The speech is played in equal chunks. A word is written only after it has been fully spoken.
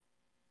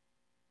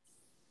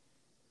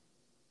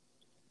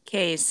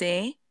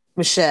Casey,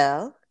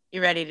 Michelle?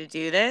 you ready to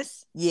do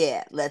this?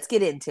 Yeah, let's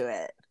get into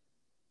it.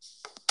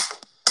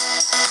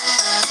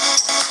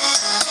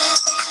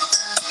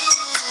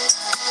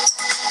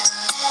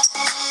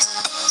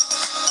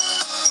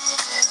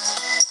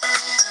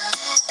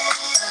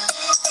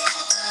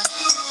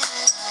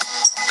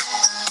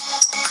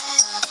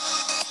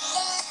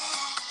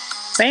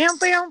 Bam,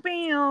 bam,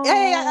 bam.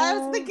 Hey, I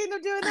was thinking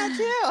of doing that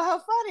too. How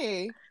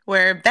funny.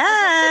 We're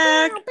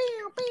back.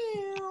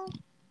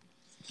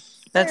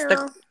 That's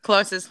the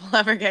closest we'll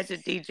ever get to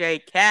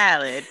DJ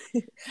Khaled.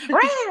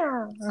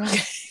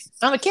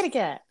 I'm a kitty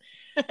cat.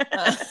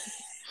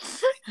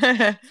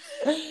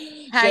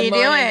 How you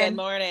doing? Good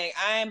morning.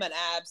 I'm an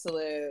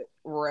absolute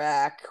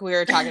wreck. We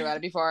were talking about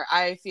it before.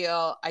 I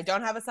feel I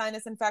don't have a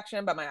sinus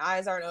infection, but my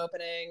eyes aren't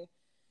opening.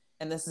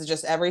 And this is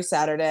just every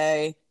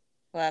Saturday.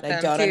 Welcome I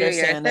don't to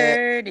understand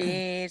your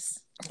 30s.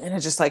 And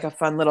it's just like a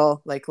fun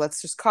little, like,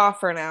 let's just cough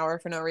for an hour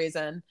for no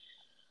reason.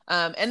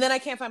 And then I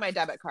can't find my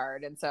debit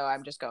card. And so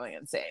I'm just going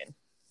insane.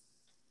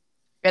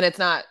 And it's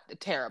not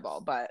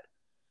terrible, but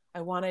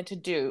I wanted to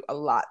do a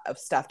lot of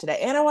stuff today.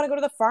 And I want to go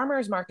to the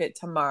farmer's market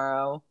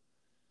tomorrow.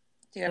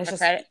 Do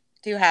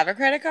you have a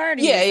credit card?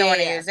 Or you just don't want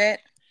to use it?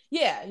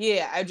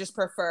 Yeah. I just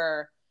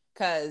prefer,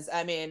 because,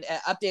 I mean,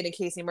 updated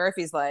Casey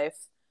Murphy's life.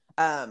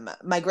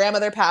 My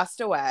grandmother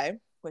passed away,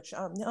 which,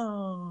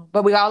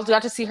 but we all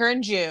got to see her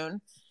in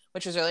June,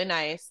 which was really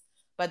nice.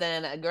 But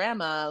then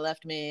grandma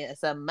left me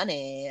some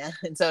money.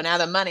 And so now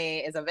the money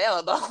is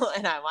available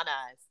and I want to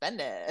spend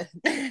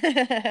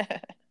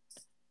it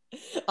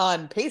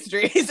on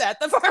pastries at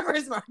the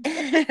farmer's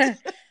market.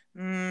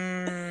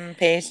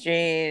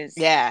 Pastries.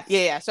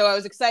 Yeah. So I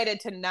was excited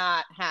to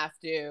not have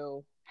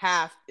to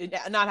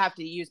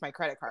use my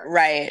credit card.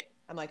 Right.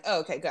 I'm like,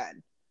 oh, okay,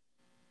 good.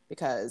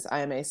 Because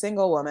I am a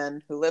single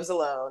woman who lives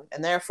alone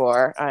and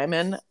therefore I'm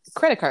in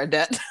credit card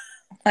debt.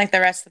 Like the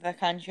rest of the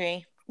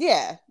country.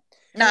 Yeah.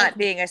 Not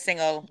being a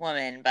single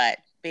woman, but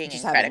being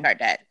in credit card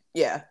debt.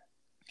 Yeah.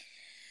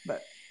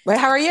 But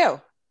how are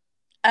you?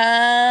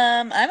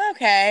 I'm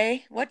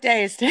okay. What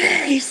day is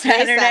today?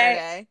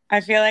 Saturday. I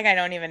feel like I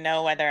don't even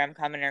know whether I'm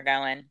coming or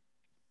going.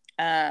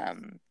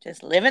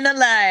 Just living the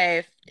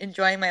life,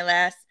 enjoying my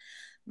last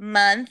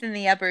month in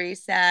the Upper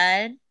East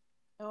Side.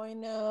 Oh, I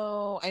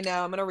know.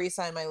 I'm gonna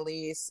re-sign my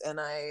lease, and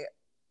I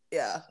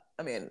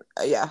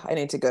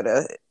need to go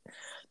to.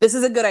 This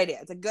is a good idea.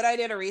 It's a good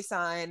idea to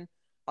re-sign.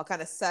 I'll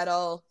kind of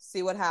settle,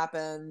 see what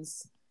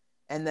happens,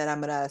 and then I'm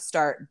gonna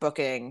start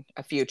booking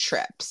a few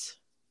trips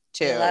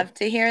too. Love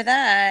to hear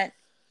that.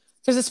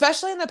 Because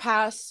especially in the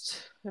past,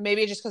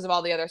 maybe just because of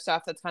all the other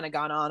stuff that's kind of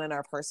gone on in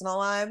our personal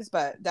lives,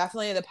 but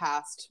definitely the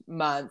past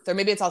month, or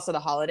maybe it's also the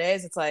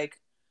holidays. It's like,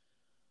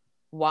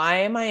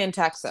 why am I in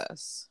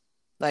Texas?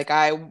 Like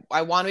I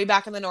want to be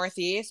back in the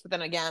Northeast, but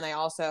then again, I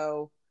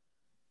also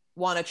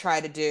want to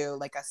try to do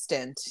like a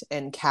stint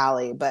in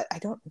Cali, but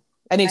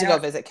I need to go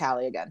visit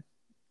Cali again.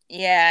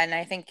 Yeah, and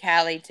I think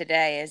Cali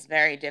today is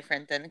very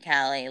different than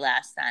Cali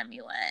last time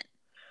you went.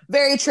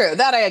 Very true.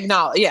 That I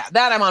acknowledge. Yeah,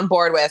 that I'm on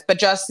board with. But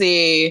just to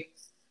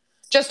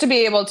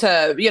be able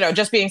to,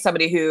 just being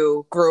somebody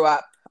who grew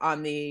up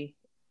on the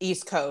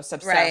East Coast,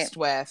 obsessed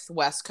with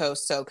West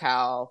Coast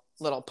SoCal,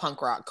 little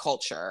punk rock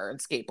culture and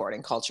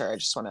skateboarding culture. I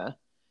just want to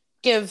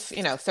give,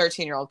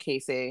 13-year-old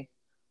Casey,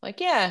 like,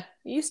 yeah,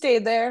 you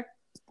stayed there.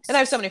 And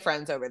I have so many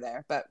friends over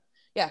there. But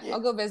yeah, I'll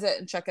go visit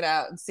and check it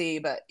out and see.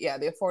 But yeah,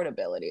 the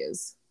affordability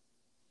is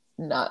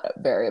not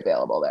very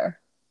available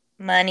there.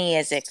 Money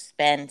is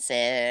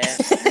expensive.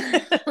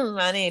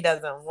 Money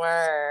doesn't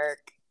work.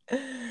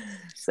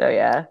 So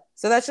yeah.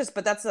 So that's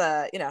that's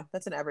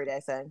an everyday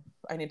thing.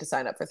 I need to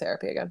sign up for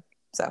therapy again.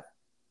 So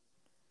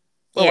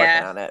we're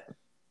working on it.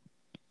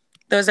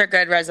 Those are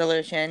good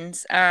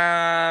resolutions.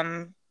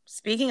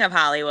 Speaking of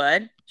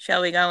Hollywood,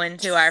 shall we go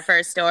into our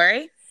first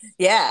story?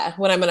 Yeah.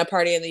 When I'm going to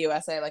party in the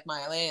USA like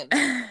Miley and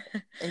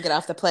get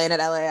off the plane at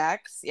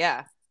LAX.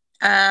 Yeah.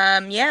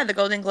 The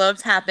Golden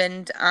Globes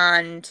happened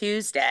on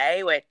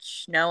Tuesday,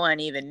 which no one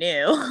even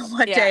knew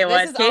what day it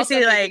was. Casey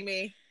making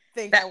me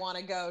think I want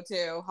to go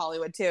to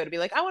Hollywood too, to be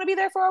like, I want to be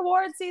there for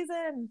award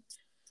season.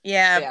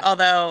 Yeah,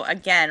 although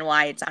again,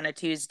 why it's on a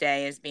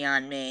Tuesday is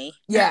beyond me.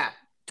 Yeah,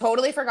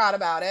 totally forgot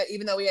about it,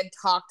 even though we had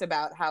talked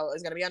about how it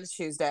was going to be on a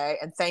Tuesday.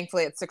 And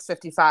thankfully at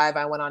 6:55,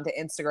 I went onto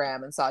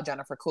Instagram and saw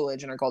Jennifer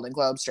Coolidge in her Golden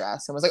Globes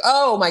dress and was like,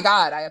 oh my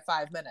God, I have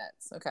 5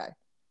 minutes. Okay.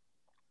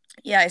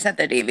 Yeah, I sent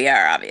the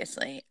DVR,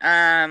 obviously.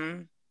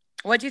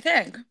 What'd you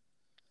think?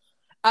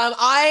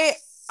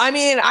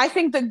 I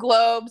think the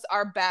Globes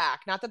are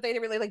back. Not that they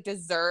really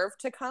deserve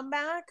to come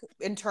back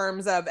in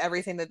terms of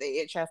everything that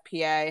the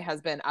HFPA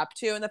has been up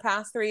to in the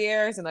past 3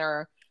 years and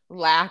their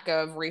lack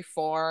of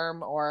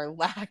reform or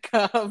lack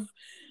of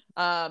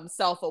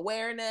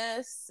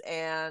self-awareness.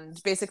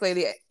 And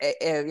basically,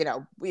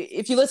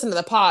 if you listen to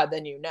the pod,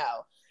 then you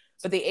know.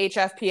 But the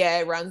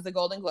HFPA runs the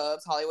Golden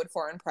Globes, Hollywood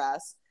Foreign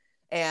Press,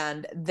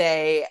 and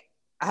they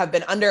have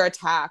been under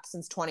attack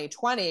since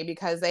 2020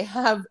 because they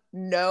have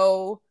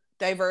no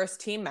diverse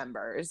team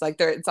members. Like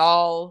it's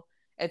all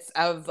It's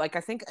of like,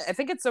 I think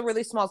it's a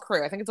really small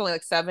crew. I think it's only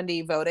like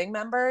 70 voting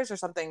members or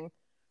something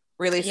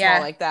really small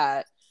like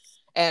that.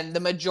 And the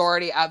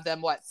majority of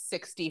them,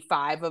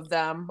 65 of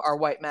them are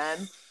white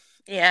men.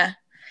 Yeah.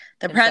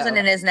 The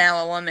president is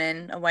now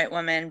a white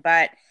woman.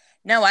 But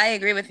no, I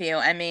agree with you.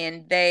 I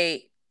mean,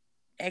 they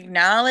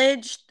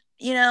acknowledged,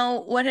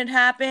 what had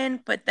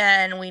happened, but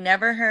then we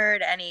never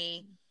heard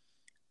any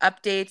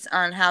updates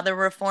on how they're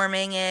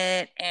reforming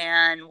it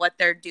and what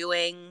they're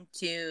doing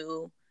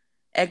to,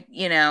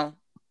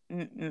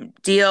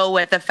 deal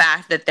with the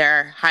fact that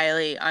they're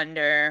highly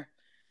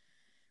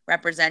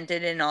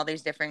underrepresented in all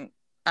these different,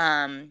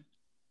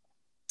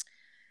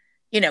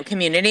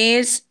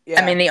 communities.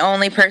 Yeah. I mean, the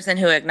only person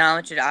who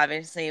acknowledged it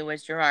obviously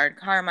was Gerard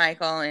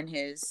Carmichael in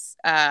his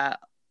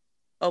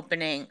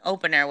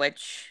opener,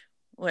 which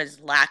was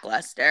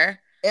lackluster.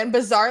 And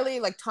bizarrely,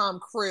 like Tom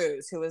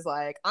Cruise, who was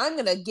like, I'm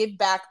going to give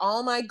back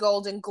all my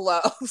Golden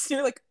Globes.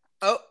 You're like,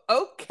 oh,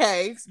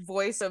 okay.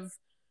 Voice of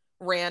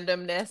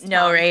randomness.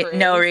 No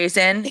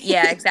reason.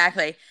 Yeah,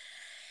 exactly.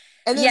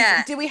 And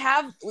then did we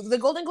have the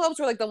Golden Globes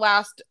were like the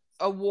last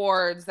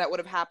awards that would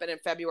have happened in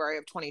February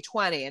of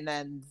 2020,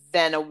 and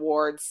then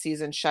awards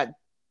season shut,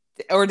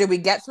 or did we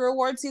get through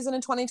awards season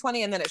in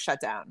 2020 and then it shut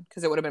down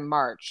because it would have been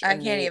March? I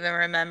can't even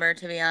remember,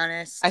 to be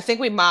honest. I think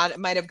we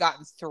might have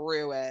gotten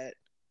through it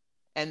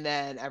and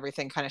then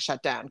everything kind of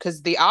shut down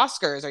because the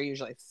Oscars are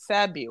usually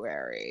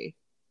February,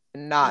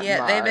 not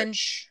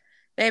March.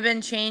 They've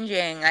been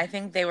changing. I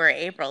think they were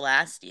April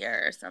last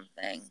year or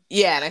something.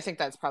 Yeah, and I think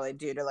that's probably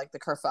due to like the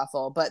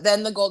kerfuffle. But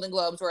then the Golden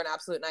Globes were an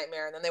absolute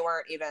nightmare, and then they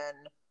weren't even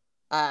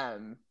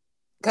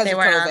because they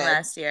weren't on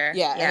last year.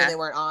 Yeah, and then they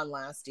weren't on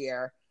last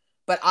year.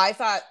 But I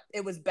thought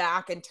it was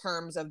back in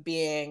terms of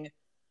being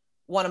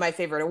one of my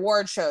favorite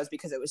award shows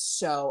because it was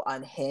so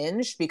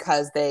unhinged,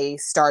 because they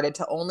started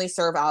to only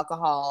serve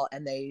alcohol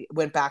and they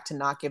went back to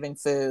not giving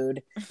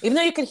food, even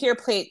though you could hear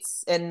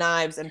plates and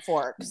knives and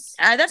forks.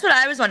 That's what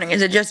I was wondering.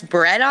 Is it just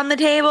bread on the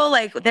table?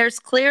 Like, there's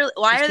clearly,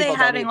 why are they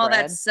having all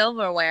that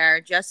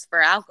silverware just for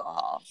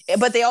alcohol?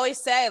 But they always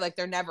say like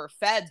they're never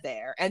fed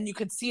there, and you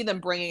could see them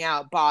bringing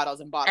out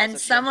bottles and bottles.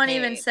 And someone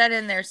even said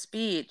in their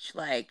speech,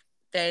 like,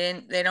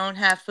 they don't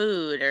have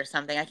food or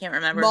something. I can't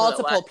remember.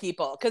 Multiple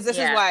people, because this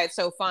is why it's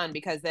so fun,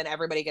 because then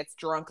everybody gets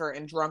drunker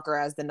and drunker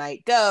as the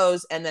night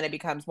goes, and then it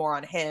becomes more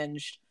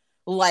unhinged,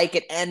 like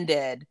it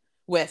ended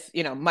with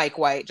Mike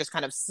White just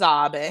kind of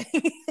sobbing,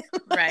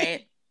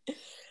 right?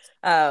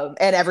 And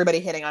everybody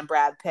hitting on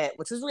Brad Pitt,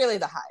 which was really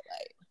the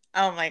highlight.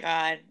 Oh my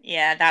god,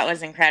 yeah, that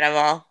was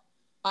incredible.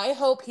 I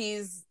hope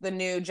he's the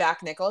new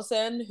Jack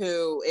Nicholson,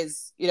 who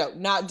is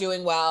not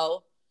doing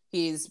well.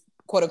 He's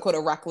quote unquote a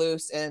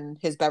recluse in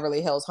his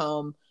Beverly Hills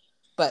home,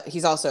 but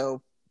he's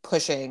also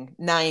pushing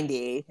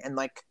 90 and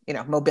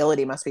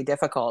mobility must be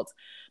difficult.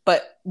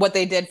 But what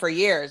they did for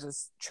years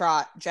is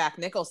trot Jack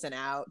Nicholson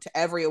out to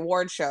every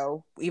award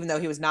show, even though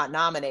he was not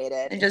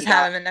nominated, and just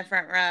have him in the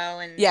front row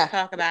and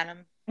talk about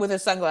him with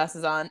his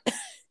sunglasses on.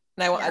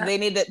 And they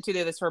need to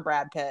do this for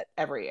Brad Pitt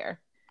every year.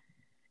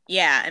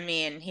 Yeah, I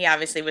mean, he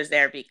obviously was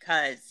there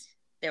because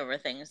there were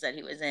things that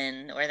he was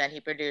in or that he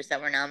produced that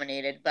were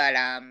nominated, but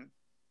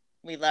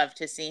we love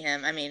to see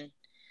him. I mean,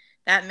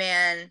 that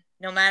man,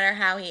 no matter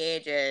how he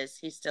ages,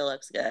 he still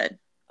looks good.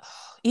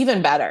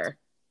 Even better.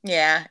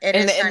 Yeah, it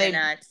is kind of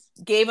nuts.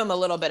 Gave him a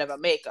little bit of a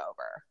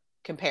makeover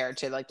compared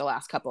to the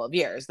last couple of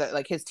years.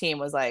 That his team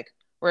was like,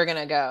 we're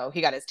gonna go.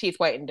 He got his teeth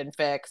whitened and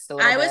fixed a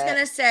little bit. I was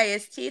gonna say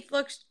his teeth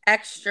looked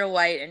extra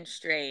white and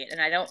straight,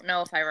 and I don't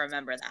know if I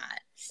remember that.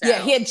 So.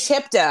 Yeah, he had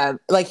chipped a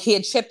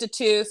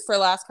tooth for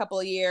the last couple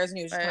of years, and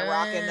he was just kind of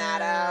rocking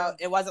that out.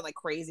 It wasn't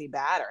crazy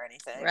bad or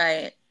anything,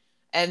 right?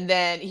 And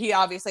then he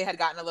obviously had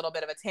gotten a little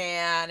bit of a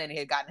tan, and he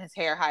had gotten his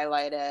hair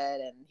highlighted,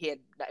 and he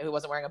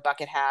wasn't wearing a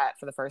bucket hat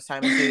for the first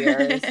time in 2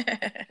 years.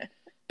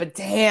 But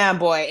damn,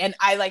 boy. And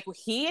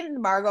he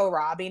and Margot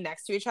Robbie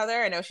next to each other.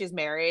 I know she's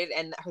married,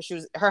 and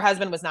her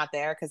husband was not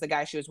there because the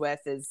guy she was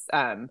with is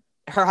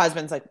her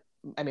husband's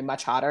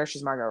much hotter.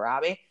 She's Margot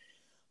Robbie.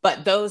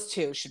 But those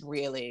two should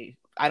really,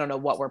 I don't know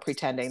what we're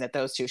pretending that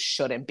those two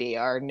shouldn't be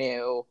our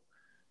new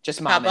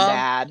just mom and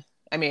dad.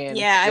 I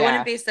mean, I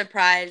wouldn't be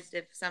surprised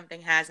if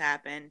something has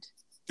happened.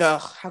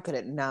 Ugh, how could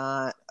it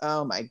not?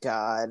 Oh my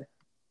God.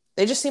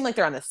 They just seem like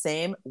they're on the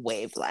same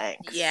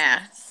wavelength.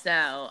 Yeah.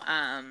 So,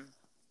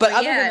 but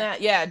other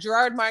than that,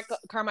 Gerard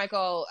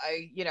Carmichael,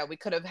 we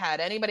could have had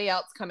anybody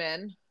else come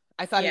in.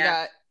 I thought he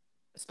got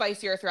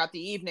spicier throughout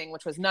the evening,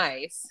 which was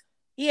nice.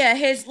 Yeah,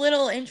 his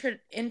little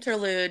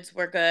interludes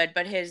were good,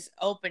 but his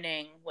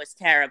opening was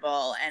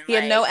terrible. And he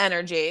had no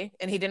energy,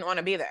 and he didn't want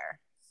to be there.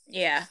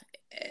 Yeah.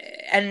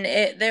 And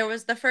there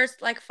was the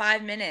first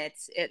 5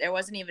 minutes, there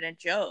wasn't even a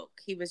joke.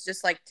 He was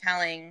just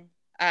telling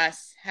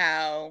us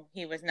how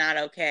he was not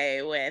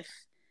okay with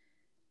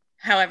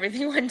how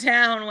everything went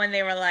down when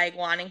they were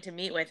wanting to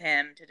meet with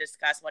him to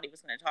discuss what he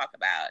was going to talk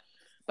about.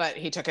 But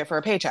he took it for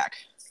a paycheck.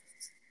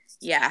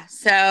 Yeah.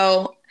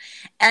 So,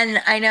 and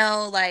I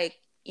know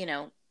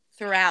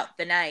throughout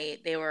the night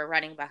they were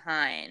running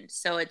behind.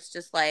 So it's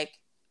just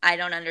I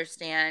don't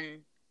understand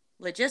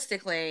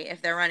logistically,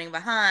 if they're running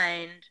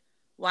behind,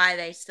 why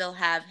they still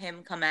have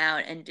him come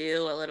out and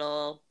do a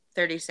little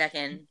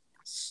 30-second,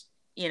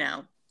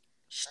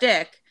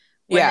 shtick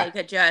when they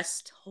could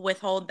just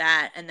withhold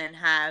that and then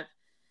have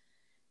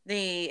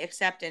the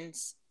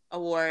acceptance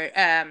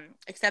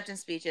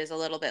speeches a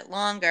little bit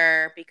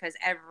longer, because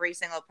every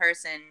single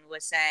person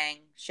was saying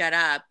shut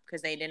up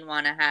because they didn't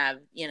want to have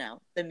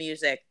the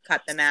music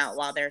cut them out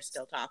while they're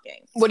still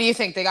talking. What do you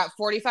think? They got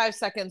 45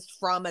 seconds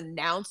from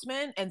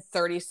announcement and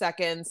 30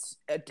 seconds.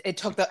 It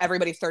took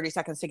everybody 30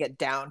 seconds to get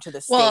down to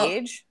the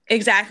stage.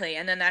 Exactly.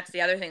 And then that's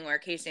the other thing where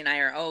Casey and I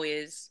are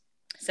always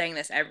saying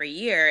this every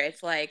year.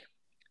 It's like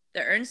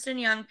the Ernst &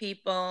 Young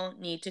people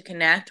need to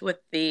connect with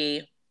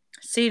the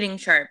seating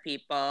chart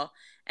people.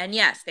 And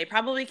yes, they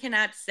probably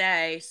cannot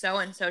say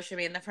so-and-so should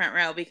be in the front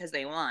row because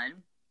they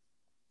won.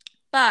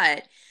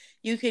 But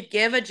you could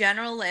give a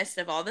general list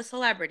of all the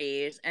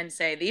celebrities and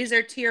say, these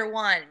are tier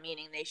 1,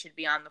 meaning they should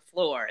be on the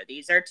floor.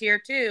 These are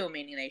tier 2,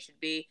 meaning they should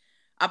be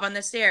up on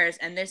the stairs.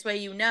 And this way,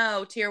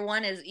 tier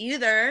 1 is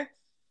either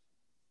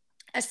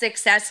a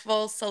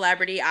successful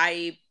celebrity,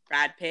 i.e.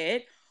 Brad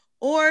Pitt,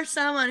 or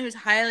someone who's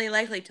highly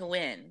likely to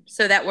win,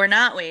 so that we're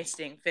not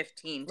wasting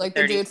 15 to 30. Like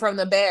the dude from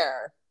The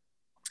Bear.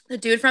 The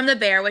dude from The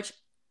Bear, which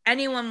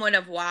anyone would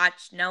have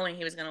watched knowing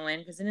he was going to win,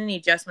 because didn't he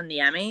just win the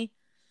Emmy?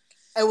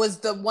 It was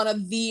one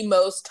of the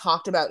most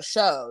talked about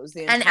shows.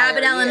 And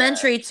Abbott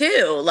Elementary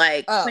too.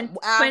 Like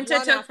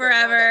Quinta took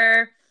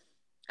forever.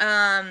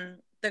 The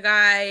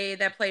guy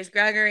that plays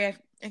Gregory, I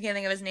can't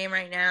think of his name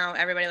right now.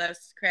 Everybody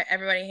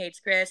hates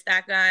Chris.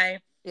 That guy.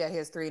 Yeah, he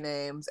has 3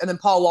 names. And then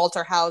Paul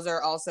Walter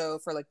Hauser also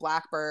for like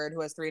Blackbird,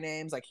 who has 3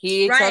 names. Like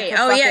he took a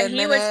fucking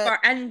minute. Was far.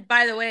 And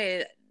by the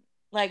way,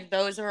 like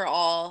those were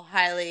all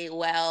highly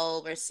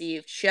well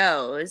received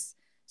shows.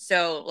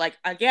 So like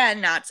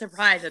again, not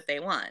surprised that they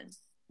won.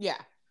 Yeah.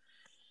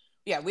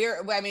 Yeah,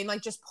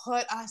 just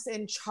put us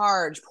in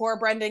charge. Poor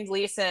Brendan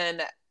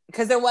Gleeson,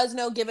 because there was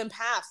no given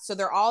path. So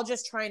they're all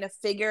just trying to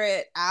figure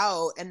it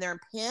out, and they're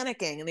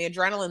panicking and the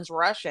adrenaline's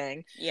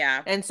rushing.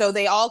 Yeah. And so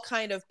they all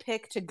kind of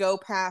pick to go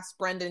past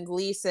Brendan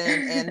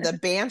Gleeson and the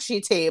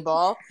Banshee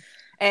table.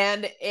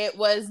 And it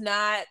was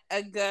not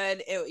a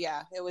good,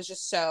 it was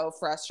just so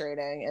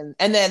frustrating.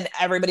 And then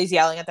everybody's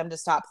yelling at them to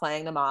stop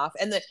playing them off.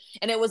 And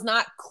it was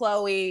not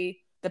Chloe,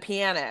 the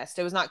pianist.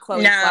 It was not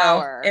Chloe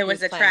Flower. It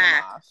was a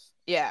track.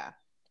 Yeah.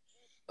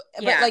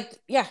 But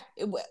we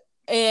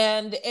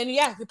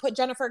put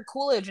Jennifer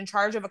Coolidge in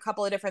charge of a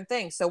couple of different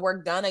things. So we're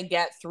gonna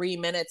get 3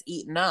 minutes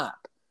eaten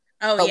up.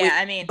 Oh,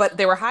 but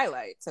there were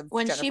highlights of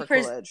Jennifer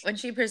Coolidge. When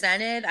she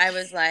presented, I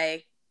was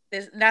like,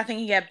 there's nothing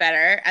can get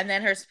better. And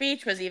then her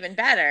speech was even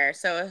better.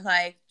 So it was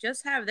like,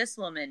 just have this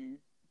woman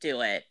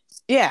do it.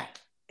 Yeah.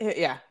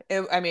 Yeah.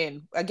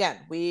 Again,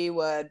 we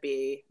would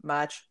be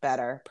much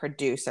better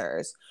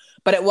producers.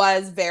 But it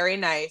was very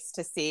nice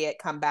to see it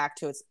come back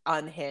to its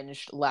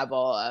unhinged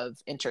level of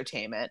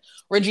entertainment.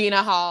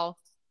 Regina Hall,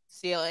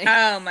 stealing.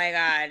 Oh, my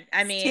God.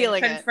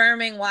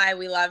 Confirming why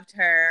we loved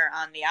her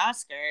on the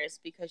Oscars,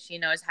 because she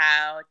knows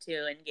how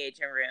to engage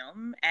a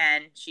room.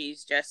 And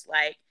she's just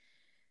like,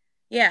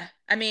 yeah.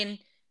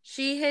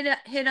 She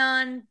hit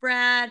on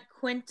Brad.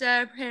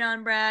 Quinta hit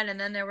on Brad. And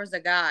then there was a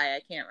guy.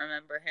 I can't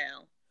remember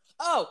who.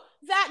 Oh,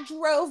 that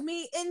drove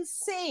me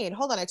insane.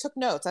 Hold on, I took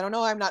notes. I don't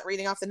know why I'm not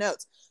reading off the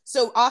notes.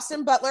 So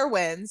Austin Butler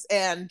wins,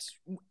 and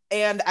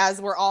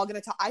as we're all going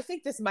to talk, I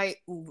think this might,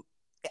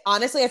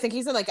 honestly, I think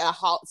he's in like a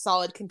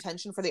solid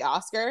contention for the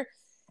Oscar.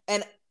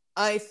 And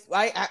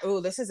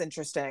this is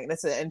interesting.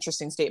 This is an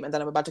interesting statement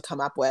that I'm about to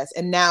come up with.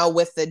 And now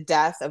with the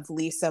death of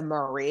Lisa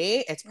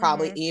Marie, it's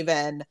probably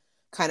even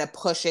kind of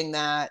pushing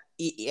that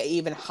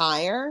even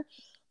higher.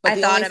 But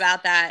I thought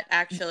about that,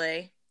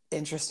 actually.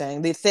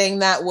 Interesting. The thing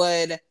that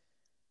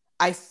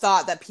I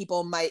thought that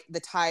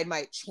the tide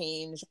might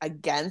change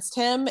against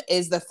him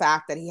is the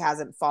fact that he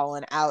hasn't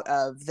fallen out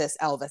of this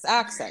Elvis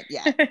accent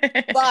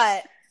yet.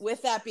 But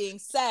with that being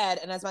said,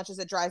 and as much as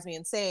it drives me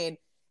insane,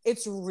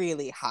 it's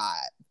really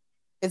hot.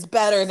 It's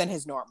better than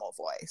his normal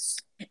voice.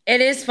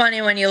 It is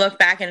funny when you look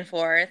back and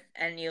forth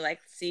and you like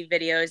see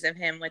videos of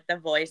him with the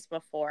voice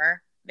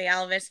before the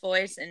Elvis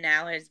voice and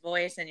now his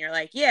voice. And you're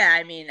like,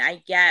 yeah,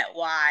 I get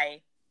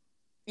why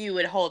you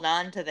would hold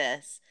on to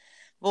this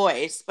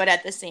voice, but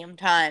at the same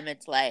time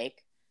it's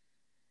like,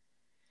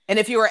 and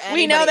if you were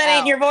we know that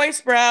ain't your voice,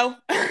 bro.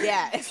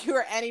 Yeah, if you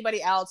were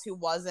anybody else who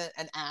wasn't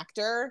an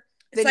actor,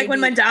 it's like when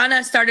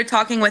Madonna started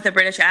talking with a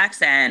British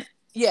accent.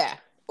 Yeah,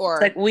 or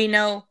it's like we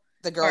know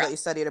the girl that you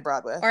studied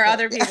abroad with, or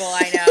other people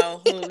I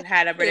know who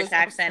had a British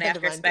accent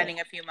after spending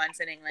a few months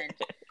in England.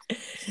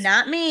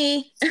 Not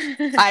me.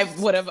 I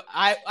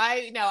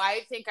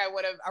think I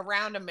would have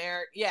around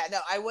America. Yeah, no,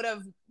 I would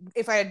have,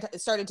 if I had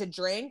started to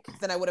drink,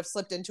 then I would have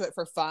slipped into it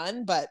for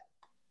fun, but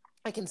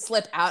I can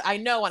slip out. I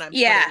know when I'm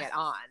putting it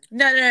on.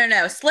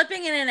 No.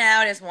 Slipping in and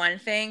out is one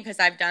thing, because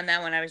I've done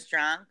that when I was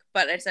drunk,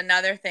 but it's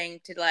another thing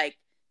to like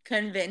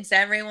convince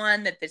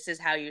everyone that this is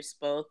how you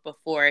spoke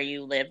before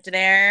you lived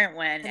there,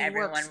 when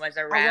everyone was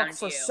around you. I worked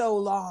for so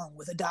long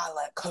with a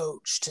dialect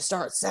coach to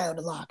start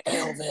sounding like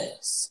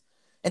Elvis.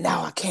 and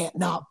now I can't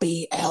not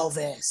be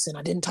Elvis. And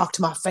I didn't talk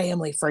to my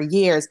family for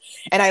years.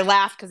 And I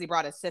laughed because he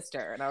brought his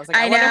sister. And I was like,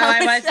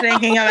 I was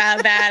thinking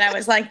about that. I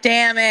was like,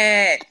 damn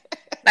it.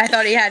 I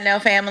thought he had no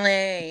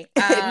family.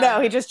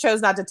 No, he just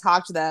chose not to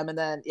talk to them. And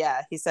then,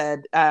 yeah, he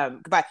said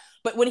goodbye.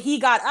 But when he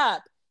got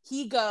up,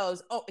 he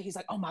goes, oh, he's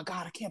like, oh my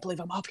God, I can't believe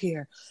I'm up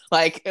here.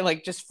 Like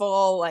just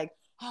full, like,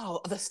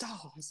 oh, the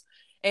stars.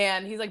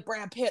 And he's like,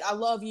 Brad Pitt, I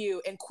love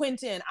you. And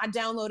Quentin, I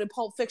downloaded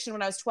Pulp Fiction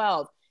when I was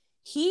 12.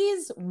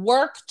 He's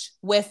worked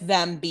with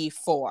them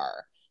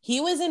before.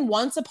 He was in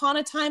Once Upon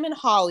a Time in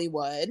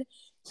Hollywood.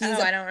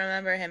 I don't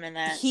remember him in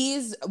that.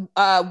 He's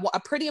a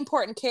pretty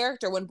important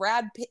character. When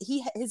Brad Pitt,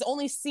 his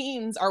only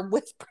scenes are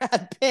with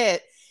Brad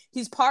Pitt.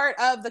 He's part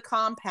of the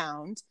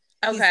compound.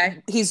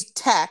 Okay. He's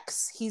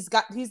Tex. He's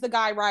the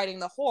guy riding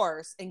the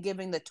horse and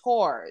giving the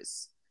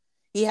tours.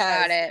 He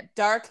has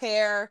dark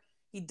hair.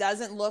 He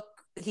doesn't look.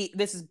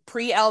 This is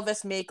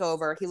pre-Elvis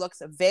makeover. He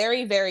looks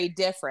very, very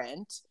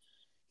different.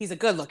 He's a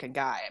good-looking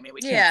guy. I mean,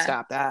 we can't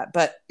stop that.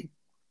 But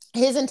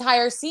his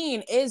entire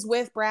scene is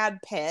with Brad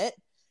Pitt,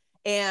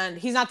 and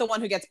he's not the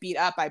one who gets beat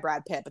up by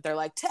Brad Pitt. But they're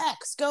like,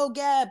 Tex, go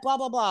get blah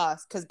blah blah,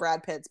 because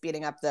Brad Pitt's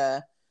beating up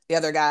the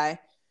other guy,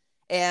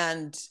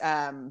 and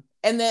then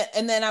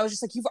I was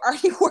just like, you've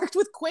already worked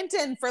with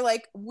Quentin for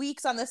like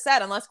weeks on the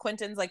set, unless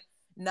Quentin's like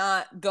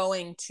not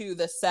going to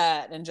the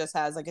set and just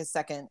has like his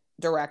second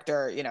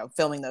director,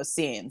 filming those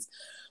scenes.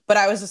 But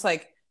I was just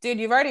like, dude,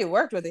 you've already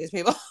worked with these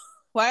people.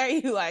 Why are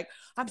you like,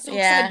 I'm so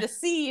excited to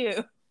see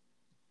you?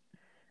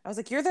 I was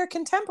like, you're their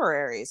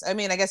contemporaries. I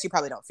mean, I guess you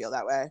probably don't feel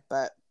that way,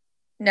 but.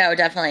 No,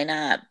 definitely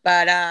not.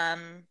 But,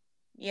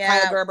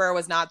 Kyle Gerber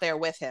was not there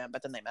with him,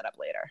 but then they met up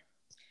later.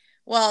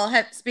 Well,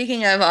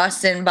 speaking of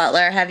Austin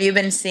Butler, have you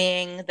been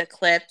seeing the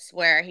clips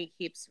where he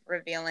keeps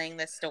revealing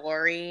the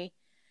story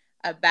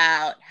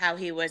about how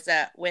he was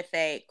with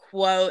a,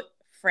 quote,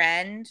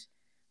 friend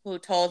who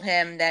told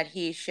him that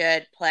he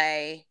should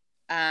play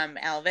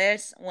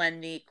Elvis,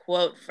 when the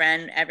quote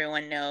friend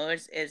everyone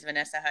knows is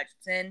Vanessa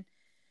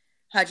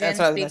Hudgens,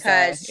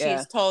 because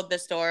she's told the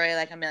story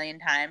like a million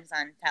times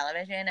on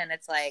television, and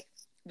it's like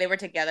they were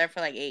together for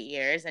like 8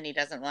 years, and he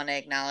doesn't want to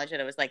acknowledge it.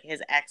 It was like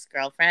his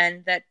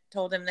ex-girlfriend that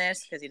told him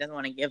this because he doesn't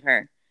want to give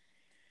her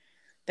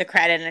the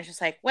credit, and it's just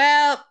like,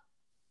 well,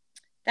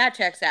 that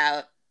checks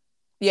out.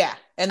 Yeah,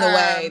 and the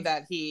way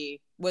that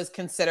he was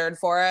considered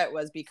for it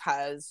was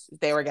because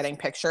they were getting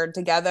pictured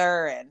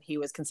together, and he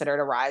was considered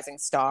a rising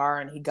star,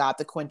 and he got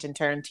the Quentin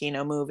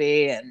Tarantino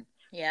movie, and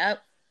yeah,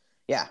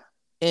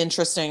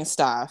 interesting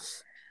stuff.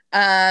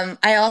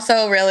 I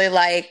also really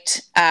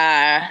liked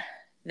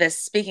this.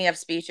 Speaking of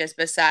speeches,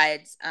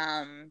 besides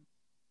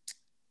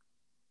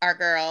our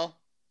girl,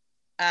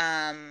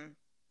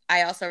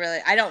 I also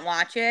I don't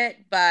watch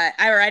it, but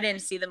I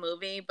didn't see the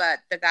movie, but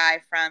the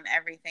guy from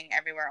Everything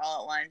Everywhere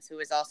All at Once, who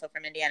is also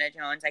from Indiana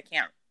Jones, I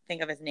can't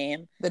think of his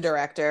name. The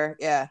director,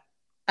 yeah.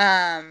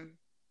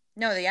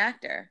 No, the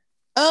actor.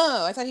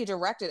 Oh, I thought he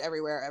directed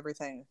Everywhere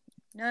Everything.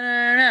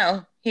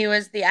 No. He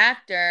was the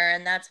actor,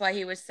 and that's why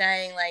he was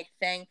saying, like,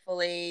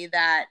 thankfully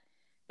that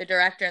the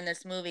director in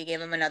this movie gave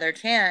him another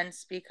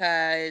chance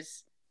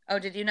because... Oh,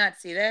 did you not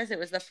see this? It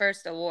was the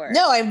first award.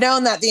 No, I've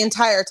known that the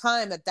entire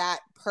time that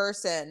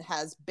person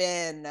has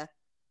been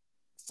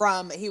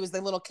he was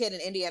the little kid in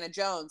Indiana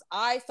Jones.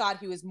 I thought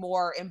he was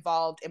more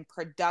involved in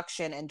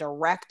production and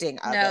directing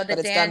of it. But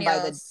it's done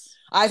by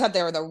I thought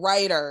they were the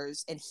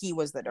writers and he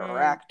was the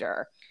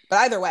director. But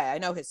either way, I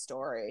know his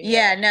story.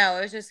 Yeah, no,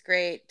 it was just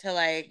great to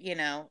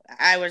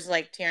I was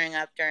like tearing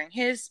up during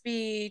his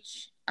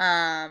speech.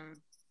 I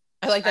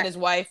like that his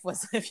wife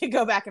was, if you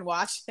go back and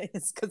watch,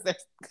 it's because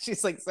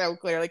she's like so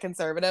clearly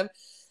conservative.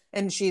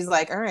 And she's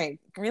like, all right,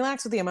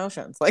 relax with the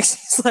emotions. Like,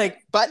 she's like,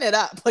 button it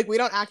up. Like, we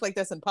don't act like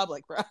this in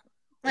public, bro.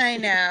 I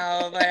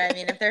know. But I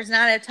mean, if there's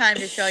not a time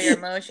to show your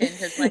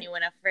emotions, it's when you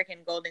win a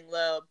freaking Golden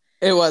Globe.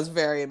 It was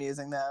very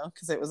amusing, though,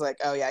 because it was like,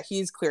 oh, yeah,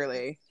 he's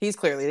clearly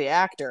the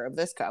actor of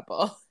this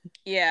couple.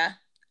 Yeah.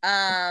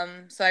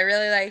 So I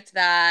really liked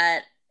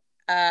that.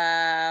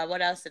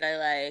 What else did I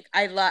like?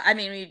 I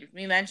mean,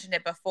 we mentioned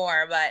it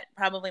before, but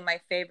probably my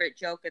favorite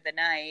joke of the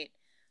night,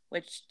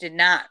 which did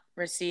not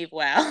receive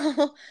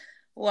well,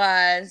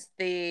 was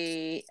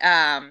the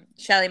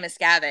Shelley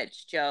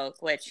Miscavige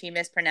joke, which he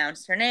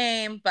mispronounced her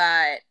name,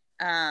 but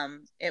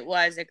it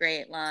was a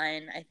great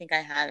line. I think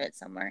I have it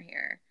somewhere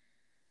here.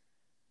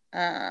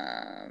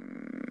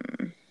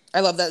 I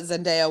love that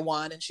Zendaya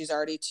won, and she's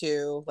already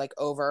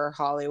over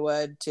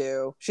Hollywood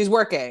too. She's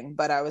working,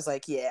 but I was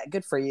like, yeah,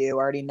 good for you.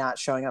 Already not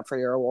showing up for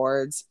your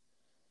awards.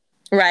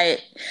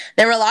 Right.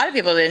 There were a lot of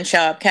people who didn't show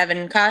up.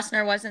 Kevin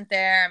Costner wasn't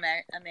there.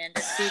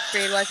 Amanda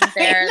Seyfried wasn't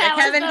there.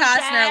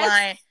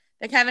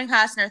 The Kevin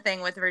Costner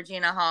thing with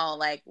Regina Hall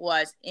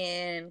was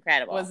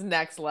incredible. Was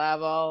next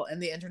level,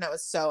 and the internet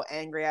was so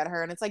angry at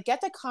her. And it's like,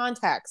 get the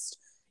context.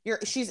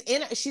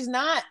 She's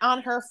not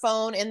on her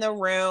phone in the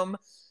room.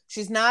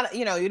 She's not,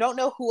 you don't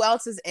know who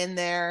else is in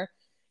there.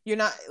 You're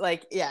not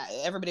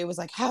everybody was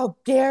like, how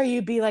dare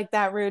you be like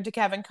that rude to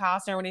Kevin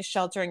Costner when he's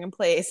sheltering in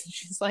place? And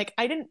she's like,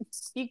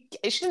 she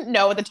didn't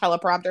know what the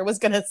teleprompter was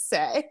going to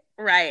say.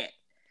 Right.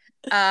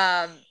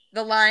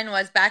 The line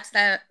was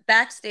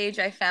backstage.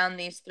 I found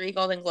these 3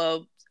 Golden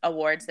Globe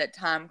awards that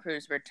Tom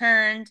Cruise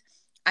returned.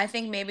 I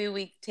think maybe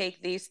we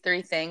take these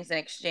 3 things and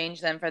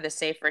exchange them for the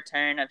safe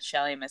return of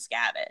Shelley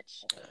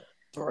Miscavige.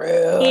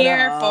 Brutal.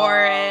 Here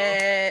for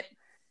it.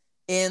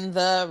 In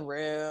the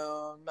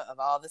room of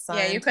all the Scientologists.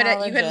 Yeah,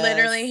 you could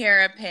literally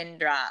hear a pin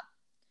drop.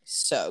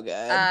 So good.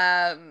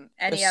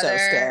 Any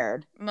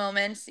other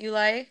moments you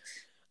liked?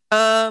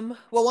 Well,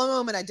 one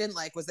moment I didn't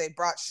like was they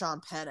brought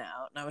Sean Penn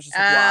out, and I was just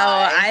like,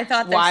 why? I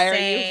thought the why same are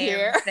you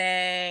here?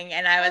 thing,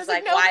 and I was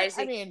like, no, why is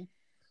he? I mean,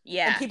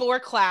 yeah. And people were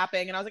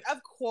clapping, and I was like,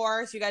 of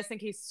course, you guys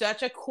think he's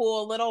such a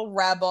cool little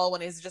rebel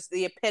when he's just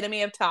the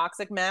epitome of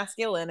toxic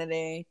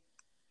masculinity.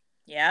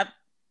 Yep.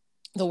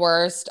 The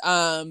worst.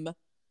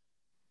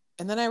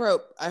 And then I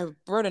wrote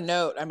a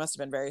note. I must have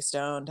been very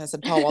stoned. I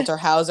said Paul Walter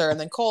Hauser and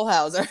then Cole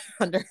Hauser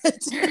under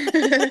it.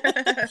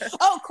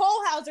 Oh,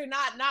 Cole Hauser,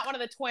 not one of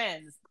the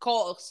twins.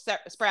 Cole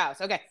Sprouse.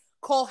 Okay.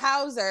 Cole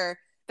Hauser.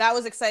 That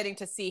was exciting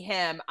to see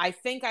him. I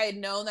think I had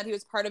known that he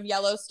was part of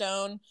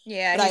Yellowstone.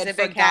 Yeah, but he's a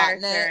big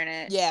character in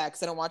it. Yeah,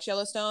 because I don't watch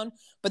Yellowstone.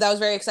 But that was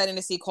very exciting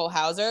to see Cole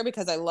Hauser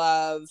because I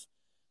love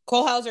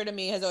Cole Hauser. To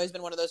me, has always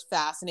been one of those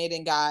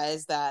fascinating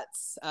guys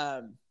that's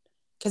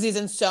because he's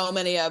in so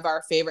many of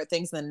our favorite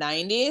things in the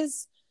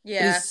 90s.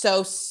 Yeah. He's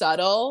so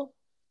subtle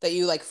that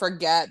you like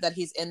forget that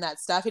he's in that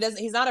stuff.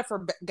 He's not a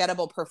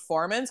forgettable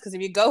performance because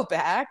if you go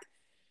back,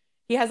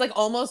 he has like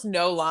almost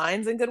no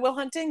lines in Good Will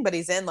Hunting, but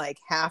he's in like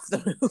half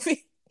the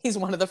movie. He's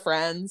one of the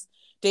friends.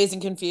 Dazed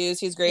and Confused.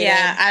 He's great.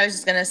 Yeah, I was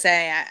just gonna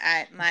say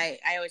I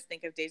always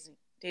think of Dazed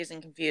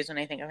and Confused when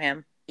I think of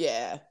him.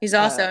 Yeah. He's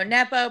also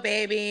Nepo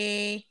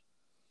baby.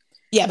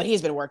 Yeah, but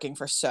he's been working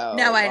for so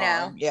No, long. I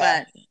know.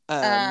 Yeah. But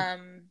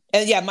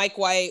and yeah, Mike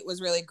White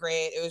was really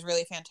great. It was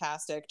really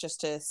fantastic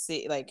just to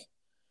see like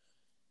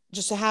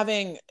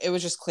it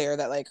was just clear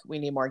that like we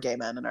need more gay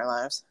men in our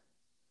lives.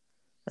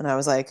 And I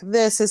was like,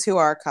 this is who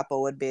our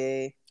couple would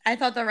be. I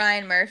thought the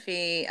Ryan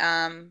Murphy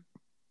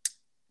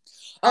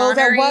that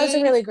was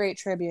a really great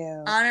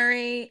tribute.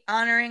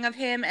 Honoring of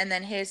him, and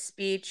then his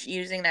speech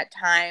using that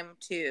time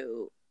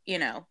to,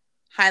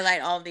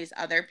 highlight all of these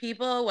other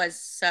people was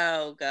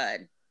so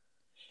good.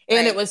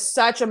 And it was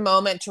such a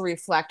moment to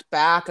reflect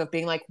back of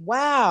being like,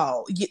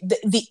 wow,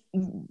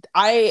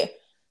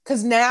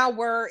 because now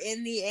we're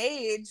in the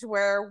age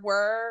where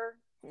we're,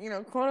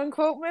 quote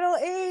unquote middle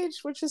age,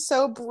 which is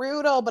so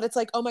brutal. But it's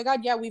like, oh my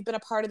God, yeah, we've been a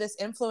part of this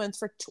influence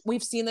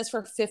we've seen this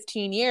for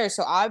 15 years.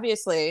 So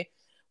obviously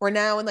we're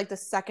now in like the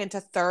second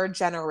to third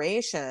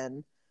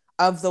generation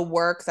of the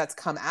work that's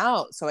come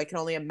out. So I can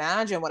only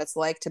imagine what it's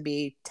like to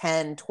be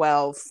 10,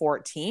 12,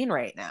 14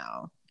 right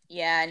now.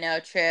 Yeah, no,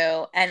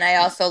 true. And I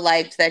also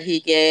liked that he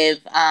gave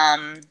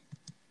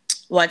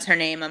what's her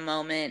name a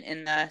moment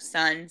in the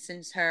sun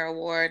since her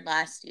award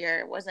last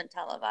year. It wasn't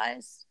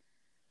televised.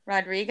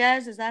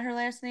 Rodriguez, is that her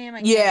last name?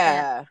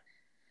 Yeah.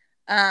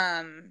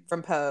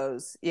 From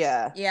Pose.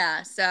 Yeah.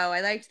 Yeah, so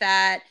I liked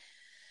that.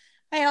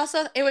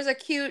 It was a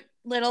cute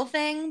little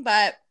thing,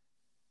 but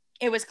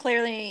it was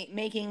clearly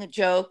making a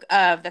joke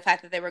of the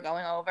fact that they were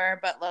going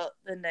over, but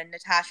the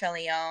Natasha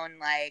Lyonne,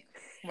 like,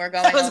 we're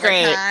going over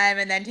time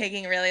and then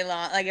taking really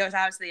long. Like, it was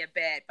obviously a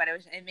bit, but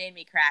it made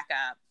me crack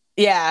up.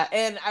 Yeah,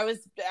 and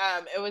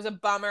it was a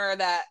bummer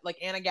that like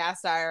Anna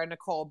Gasteyer and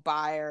Nicole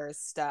Byers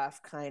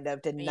stuff kind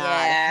of did not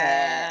hit.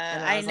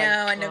 And I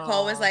know, and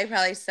Nicole was like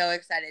probably so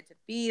excited to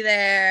be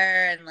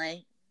there, and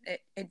like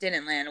it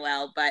didn't land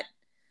well, but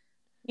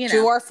she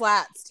wore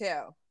flats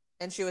too.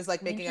 And she was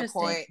like making a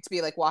point to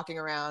be like walking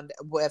around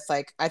with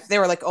like they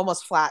were like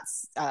almost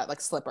flats,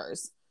 like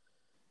slippers,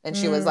 and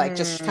she was like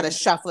just kind of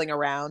shuffling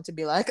around to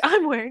be like,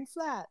 I'm wearing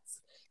flats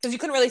because you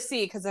couldn't really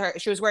see because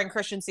she was wearing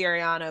Christian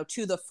Siriano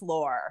to the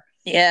floor.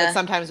 Yeah. But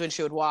sometimes when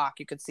she would walk,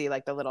 you could see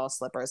like the little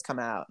slippers come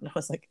out, and I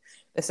was like,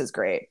 this is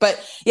great. But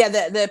yeah,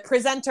 the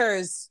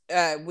presenters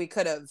we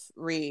could have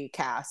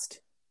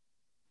recast.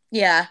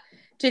 Yeah.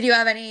 Did you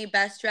have any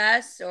best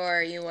dress,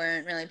 or you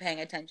weren't really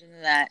paying attention to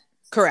that?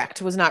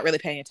 Correct. Was not really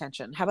paying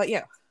attention. How about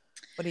you?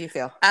 What do you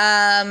feel?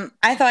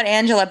 I thought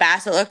Angela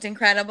Bassett looked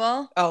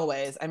incredible.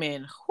 Always. I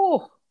mean,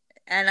 whew.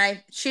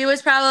 And she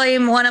was probably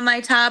one of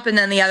my top, and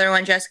then the other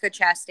one, Jessica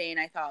Chastain,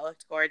 I thought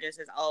looked gorgeous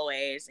as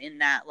always in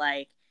that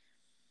like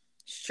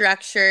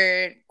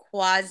structured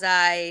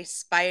quasi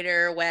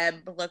spider web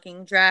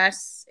looking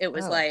dress. It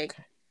was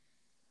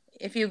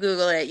if you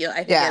Google it,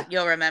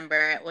 you'll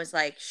remember. It was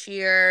like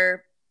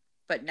sheer,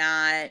 but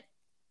not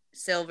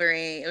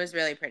silvery. It was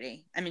really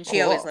pretty. I mean,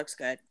 she always looks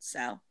good.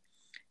 So,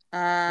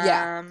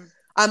 I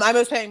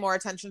was paying more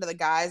attention to the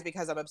guys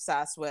because I'm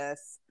obsessed with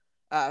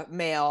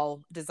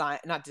male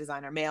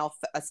male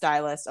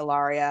stylist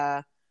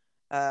Ilaria.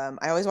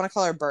 I always want to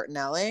call her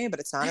Bertinelli, but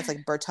it's not. It's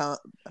like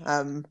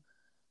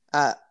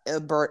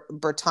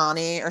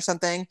Bertani or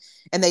something.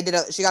 And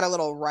she got a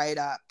little write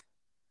up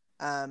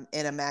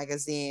in a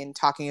magazine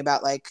talking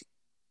about like,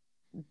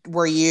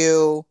 were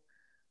you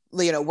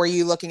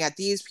looking at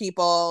these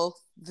people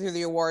through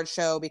the award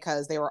show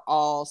because they were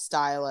all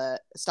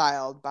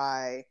styled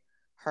by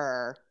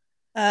her.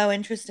 Oh,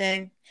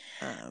 interesting.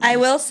 I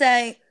will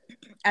say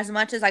as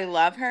much as I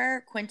love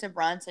her, Quinta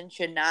Brunson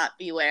should not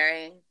be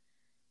wearing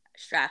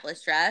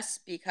strapless dress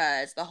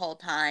because the whole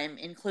time,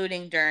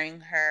 including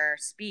during her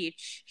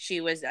speech,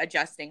 she was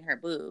adjusting her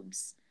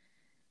boobs.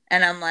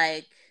 And I'm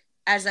like,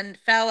 as a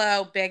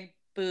fellow big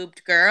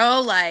boobed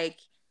girl, like,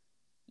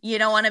 you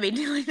don't want to be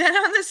doing that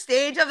on the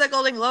stage of the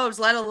Golden Globes,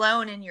 let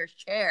alone in your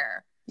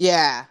chair.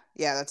 Yeah,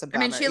 that's a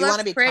bummer. I mean, she looked want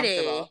to be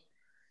pretty,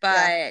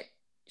 but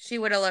she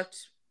would have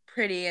looked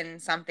pretty in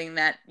something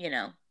that,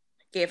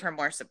 gave her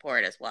more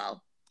support as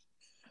well.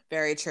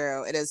 Very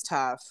true. It is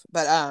tough.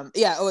 But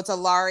it's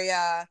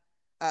Ilaria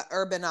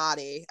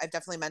Urbanati. I've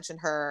definitely mentioned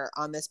her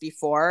on this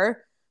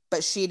before,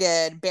 but she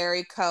did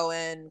Barry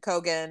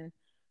Cogan,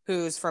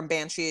 who's from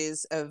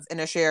Banshees of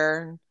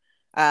Inisherin,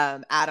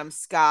 Adam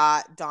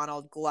Scott,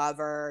 Donald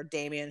Glover,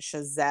 Damien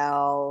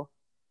Chazelle.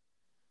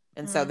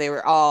 And so they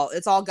were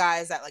it's all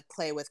guys that like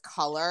play with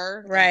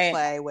color and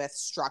play with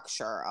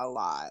structure a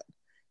lot.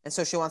 And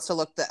so she wants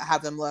to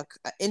have them look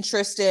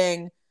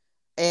interesting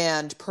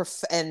and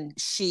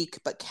chic,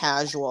 but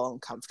casual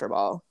and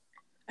comfortable.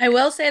 I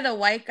will say the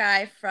white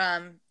guy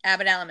from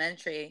Abbott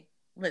Elementary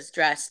was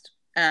dressed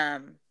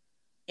in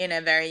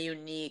a very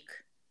unique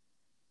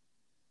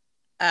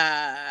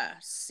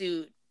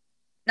suit,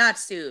 not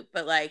suit,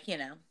 but like,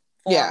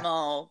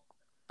 formal,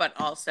 but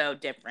also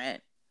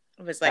different.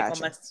 It was like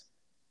almost.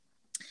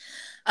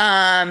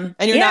 And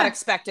you're not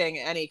expecting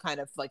any kind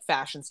of like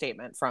fashion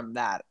statement from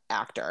that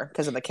actor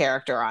because of the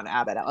character on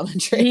Abbott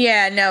Elementary.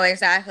 Yeah, no,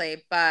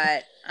 exactly.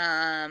 But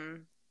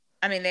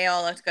I mean, they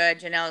all looked good.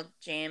 Janelle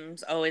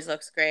James always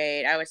looks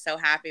great. I was so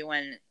happy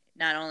when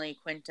not only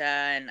Quinta,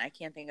 and I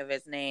can't think of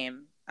his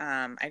name.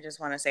 I just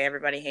want to say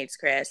everybody hates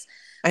Chris.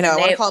 I know. I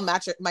want to call him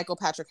Michael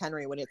Patrick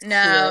Henry when it's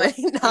clearly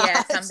not.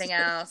 Yeah, something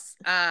else.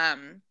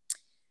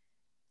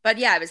 But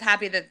yeah, I was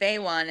happy that they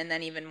won, and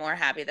then even more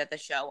happy that the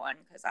show won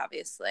because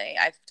obviously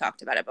I've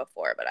talked about it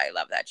before, but I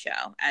love that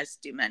show, as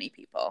do many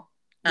people.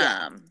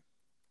 Yeah.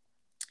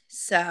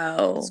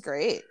 So it's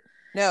great.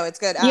 No, it's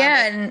good.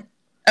 Yeah,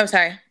 and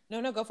sorry.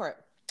 No, go for it.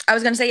 I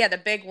was gonna say, the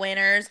big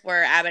winners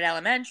were Abbott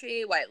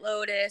Elementary, White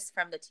Lotus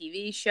from the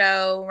TV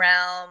show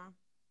realm,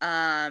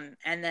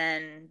 and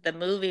then the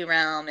movie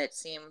realm. It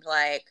seemed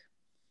like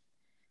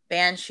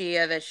Banshee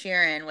of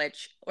Inisherin,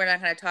 which we're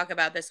not going to talk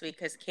about this week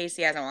because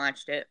Casey hasn't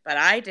watched it, but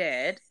I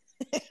did.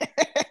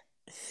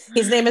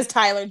 His name is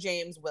Tyler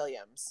James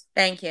Williams.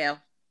 Thank you.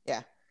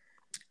 Yeah.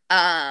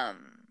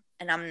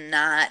 And I'm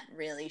not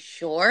really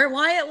sure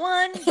why it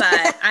won,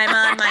 but I'm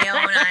on my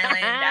own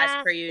island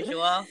as per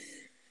usual.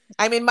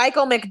 I mean,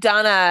 Martin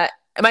McDonough,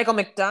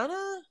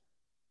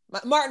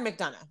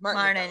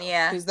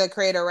 yeah, who's the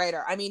creator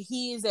writer. I mean,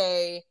 he's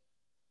a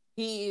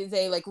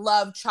like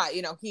love child,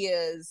 he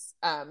is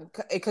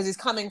because he's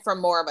coming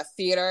from more of a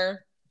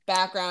theater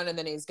background and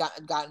then he's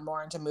gotten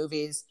more into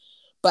movies,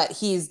 but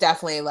he's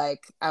definitely like,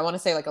 I want to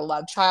say like a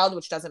love child,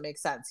 which doesn't make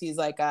sense. He's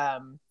like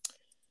and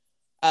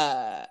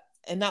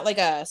not like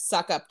a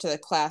suck up to the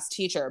class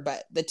teacher,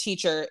 but the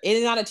teacher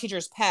is not a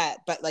teacher's pet,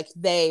 but like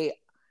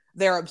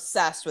they're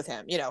obsessed with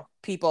him,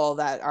 people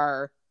that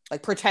are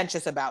like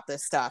pretentious about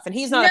this stuff, and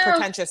he's not a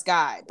pretentious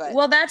guy. But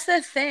well, that's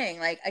the thing.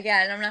 Like,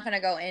 again, I'm not going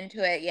to go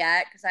into it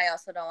yet because I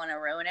also don't want to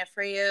ruin it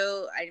for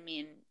you. I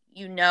mean,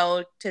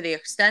 to the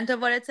extent of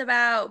what it's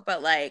about,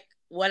 but like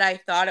what I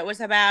thought it was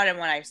about and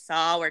what I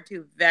saw were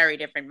two very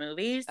different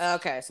movies.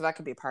 Okay, so that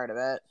could be part of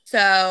it.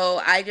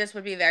 So I just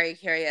would be very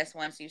curious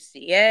once you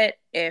see it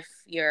if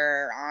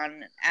you're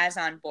as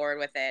on board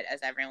with it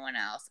as everyone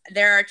else.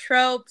 There are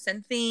tropes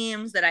and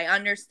themes that I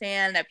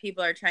understand that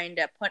people are trying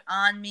to put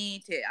on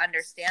me to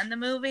understand the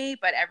movie,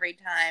 but every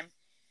time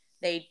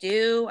they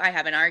do, I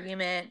have an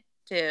argument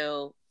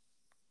to,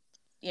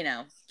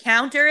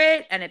 counter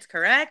it, and it's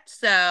correct.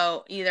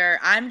 So either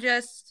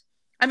this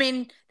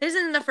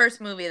isn't the first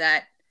movie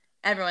that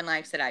everyone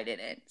likes that I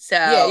didn't. So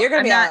yeah, you're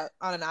going to be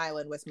on an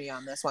island with me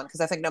on this one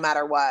because I think no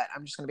matter what,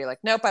 I'm just going to be like,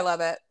 nope, I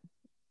love it.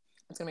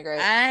 It's going to be great.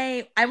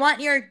 I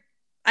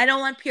don't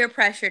want peer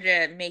pressure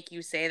to make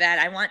you say that.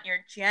 I want your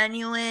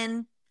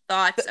genuine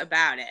thoughts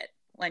about it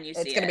when you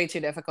see it. It's going to be too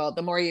difficult.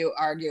 The more you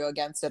argue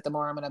against it, the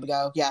more I'm going to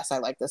go, yes, I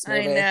like this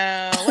movie. I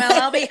know.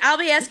 Well, I'll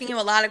be asking you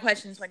a lot of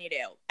questions when you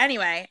do.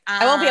 Anyway,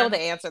 I won't be able to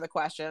answer the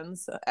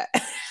questions.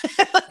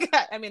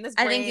 I mean,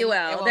 I think you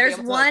will. There's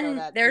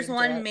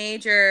one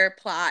major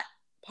plot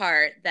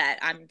part that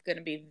I'm going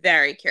to be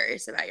very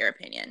curious about your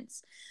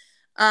opinions.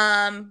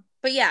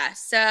 But yeah,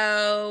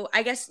 so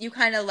I guess you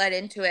kind of led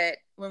into it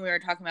when we were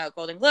talking about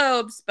Golden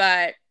Globes,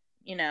 but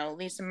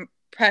Lisa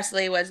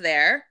Presley was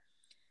there.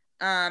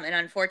 And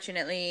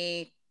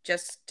unfortunately,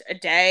 just a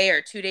day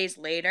or 2 days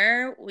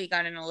later, we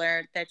got an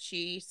alert that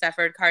she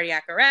suffered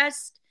cardiac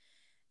arrest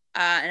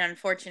and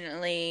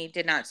unfortunately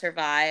did not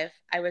survive.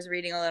 I was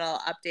reading a little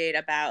update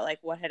about like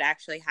what had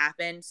actually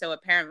happened. So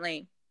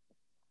apparently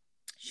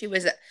she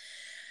was,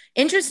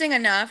 interesting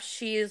enough,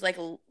 she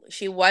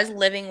was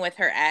living with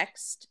her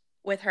ex,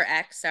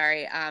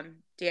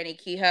 Danny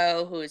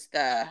Kehoe, who's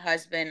the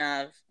husband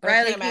of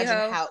Riley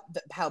Kehoe. Imagine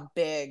how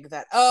big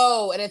that.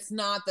 Oh, and it's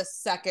not the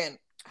second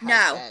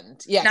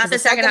husband. Yeah, not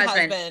because the second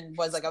husband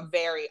was like a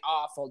very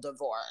awful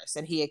divorce,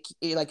 and he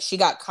like she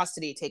got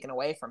custody taken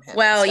away from him.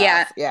 Well,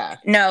 yeah.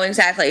 No,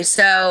 exactly.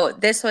 So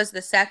this was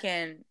the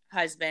second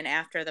husband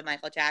after the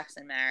Michael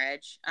Jackson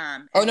marriage.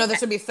 Oh no,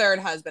 this would be third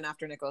husband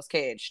after Nicolas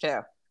Cage too.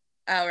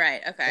 Oh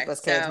right, okay. Nicolas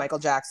Cage, Michael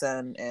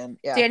Jackson, and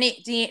yeah.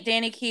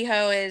 Danny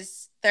Kehoe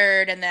is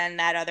third, and then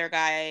that other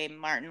guy,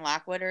 Martin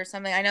Lockwood or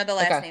something. I know the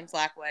last name's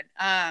Lockwood.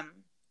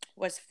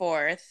 Was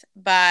fourth,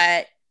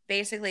 but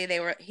basically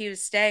he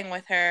was staying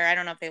with her. I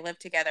don't know if they lived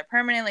together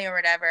permanently or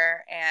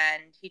whatever,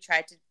 and he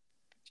tried to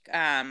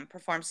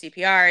perform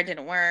CPR. It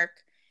didn't work.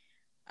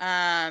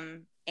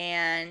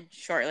 And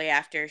shortly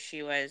after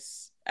she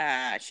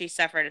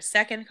suffered a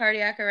second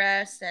cardiac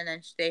arrest, and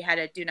then they had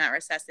a do not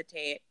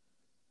resuscitate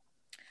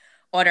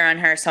order on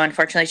her. So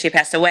unfortunately she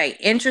passed away.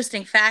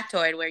 Interesting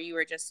factoid where you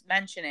were just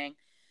mentioning.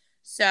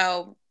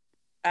 So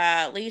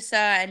Lisa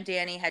and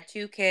Danny had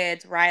 2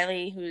 kids,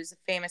 Riley, who's a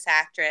famous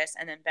actress,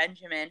 and then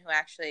Benjamin, who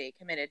actually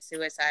committed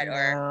suicide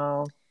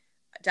or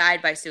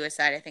died by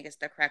suicide, I think is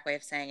the correct way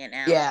of saying it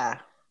now. Yeah.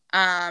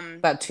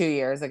 About 2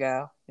 years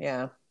ago.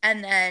 Yeah.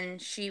 And then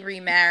she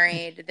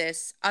remarried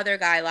this other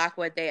guy,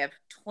 Lockwood. They have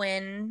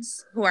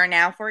twins who are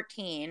now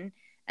 14.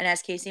 And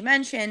as Casey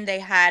mentioned, they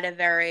had a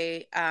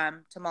very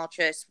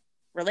tumultuous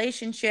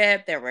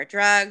relationship. There were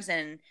drugs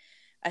and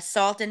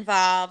assault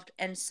involved.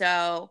 And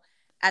so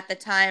at the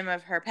time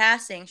of her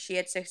passing, she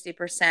had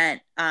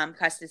 60%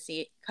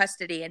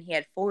 custody and he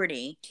had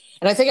 40.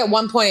 And I think at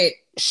one point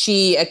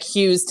she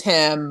accused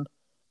him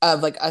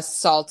of like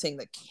assaulting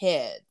the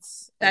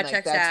kids. That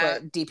checks out.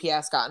 That's what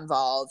DPS got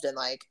involved, and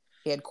like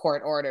he had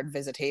court ordered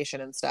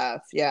visitation and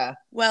stuff. Yeah.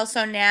 Well,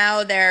 so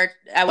now they're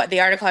what the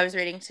article I was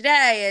reading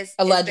today is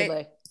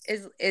allegedly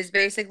is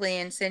basically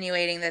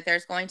insinuating that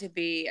there's going to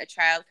be a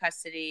child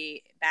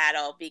custody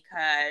battle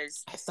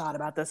because I thought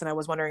about this and I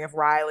was wondering if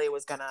Riley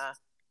was gonna.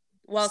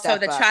 Well, so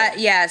the child,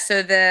 yeah.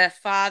 So the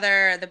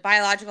father, the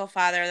biological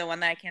father, the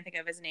one that I can't think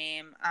of his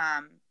name,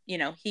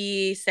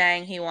 he's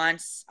saying he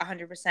wants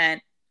 100%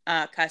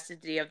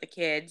 custody of the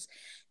kids.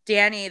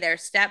 Danny, their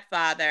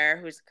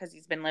stepfather, because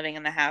he's been living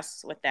in the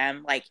house with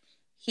them, like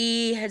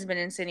he has been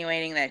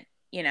insinuating that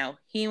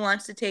he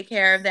wants to take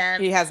care of them.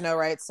 He has no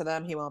rights to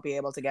them. He won't be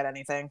able to get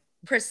anything.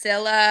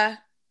 Priscilla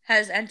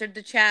has entered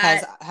the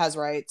chat. Has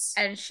rights.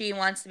 And she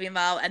wants to be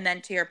involved. And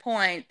then to your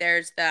point,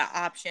 there's the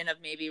option of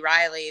maybe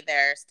Riley,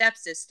 their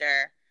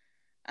stepsister,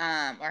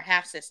 or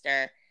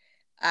half-sister,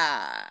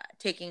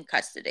 taking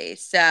custody.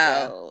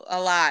 So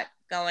a lot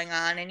going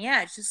on. And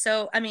yeah, it's just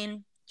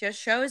just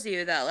shows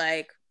you that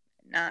like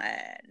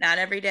not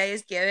every day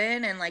is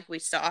given. And like we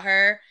saw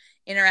her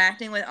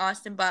interacting with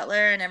Austin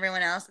Butler and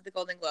everyone else at the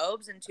Golden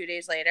Globes, and 2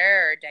 days later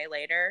or a day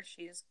later,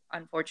 she's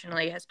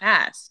unfortunately has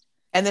passed.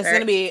 And this is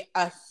going to be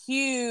a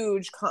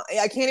huge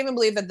I can't even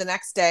believe that the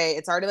next day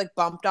it's already like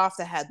bumped off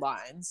the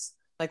headlines,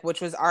 like,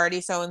 which was already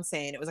so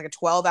insane. It was like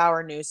a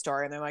 12-hour news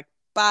story and they're like,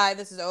 bye,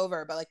 this is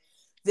over. But like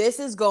this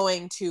is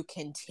going to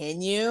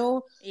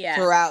continue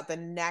throughout the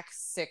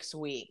next 6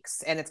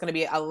 weeks, and it's going to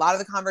be a lot of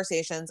the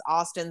conversations.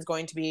 Austin's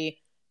going to be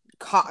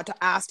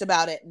asked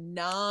about it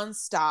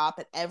nonstop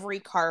at every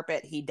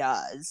carpet he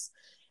does,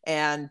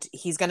 and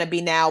he's going to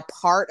be now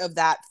part of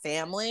that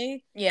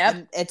family.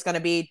 And it's going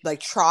to be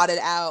like trotted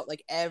out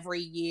like every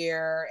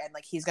year, and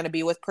like he's going to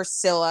be with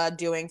Priscilla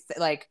doing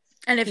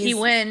and if he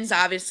wins,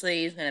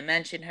 obviously he's going to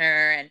mention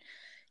her. And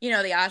the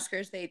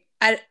Oscars,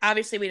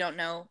 obviously we don't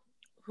know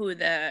who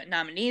the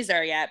nominees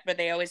are yet, but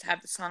they always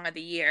have the song of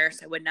the year,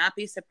 so I would not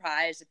be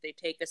surprised if they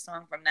take a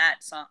song from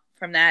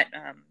that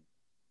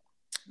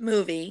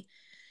movie.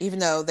 Even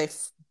though they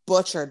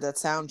butchered the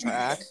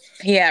soundtrack.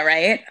 Yeah,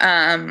 right.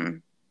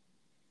 And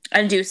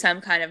do some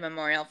kind of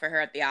memorial for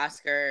her at the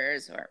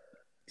Oscars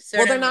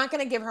Well, they're not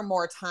going to give her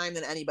more time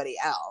than anybody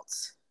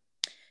else.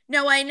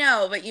 No, I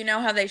know, but you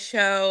know how they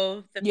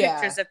show the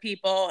pictures of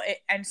people,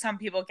 and some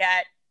people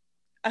get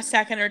a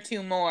second or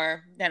two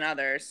more than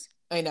others.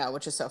 I know,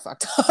 which is so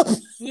fucked up.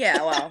 Yeah,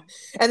 well.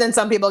 And then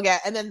some people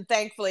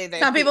thankfully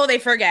they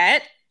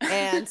forget.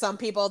 And some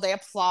people they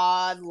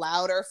applaud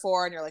louder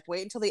for, and you're like,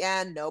 wait until the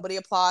end. Nobody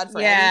applaud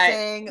for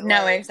anything.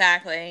 No,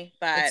 exactly.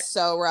 But it's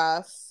so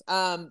rough.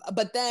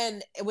 But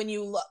then when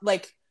you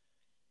look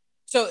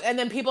and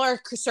then people are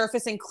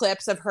surfacing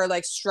clips of her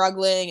like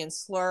struggling and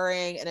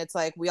slurring, and it's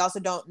like we also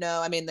don't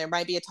know. I mean, there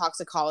might be a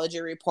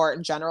toxicology report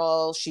in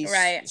general. She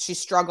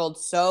struggled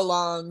so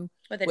long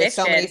with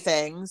so many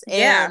things,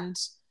 and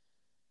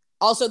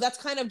also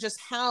that's kind of just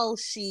how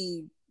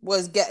she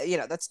was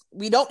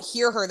we don't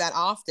hear her that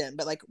often,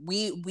 but like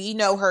we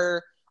know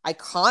her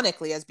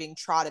iconically as being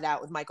trotted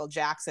out with Michael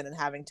Jackson and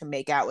having to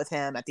make out with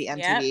him at the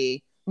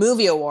MTV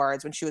Movie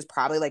Awards when she was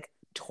probably like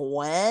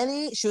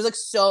 20. She was like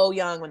so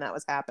young when that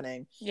was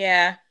happening.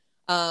 Yeah.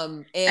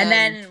 And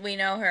then we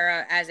know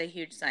her as a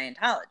huge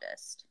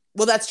Scientologist.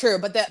 Well, that's true,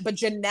 but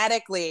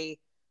genetically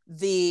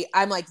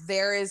I'm like,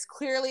 there is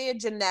clearly a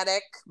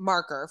genetic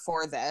marker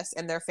for this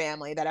in their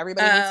family that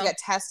everybody needs to get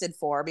tested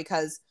for,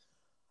 because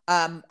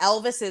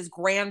Elvis's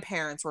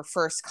grandparents were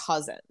first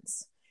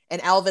cousins,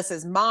 And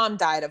Elvis's mom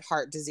died of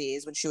heart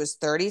disease when she was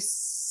 30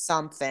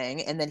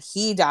 something. And then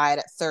he died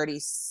at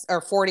 30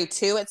 or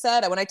 42, it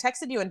said. When I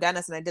texted you and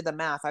Dennis and I did the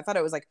math, I thought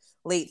it was like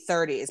late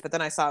 30s, but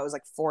then I saw it was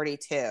like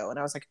 42. And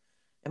I was like,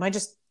 am I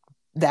just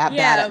that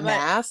bad at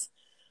math?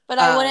 But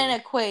I wouldn't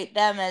equate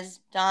them as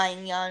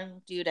dying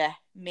young due to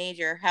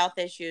major health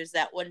issues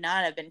that would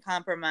not have been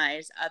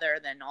compromised other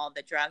than all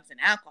the drugs and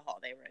alcohol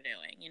they were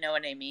doing. You know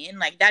what I mean?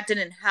 Like, that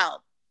didn't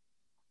help.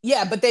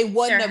 Yeah, but they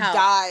wouldn't have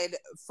died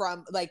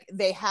from, like,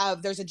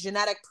 there's a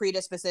genetic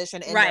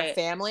predisposition in their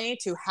family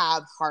to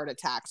have heart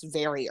attacks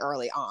very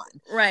early on.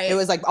 Right. It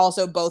was like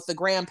also both the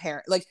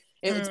grandparent, like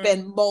it's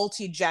been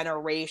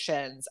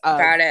multi-generations of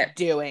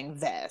doing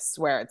this,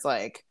 where it's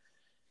like,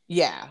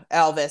 yeah,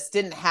 Elvis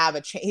didn't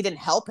have he didn't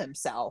help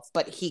himself,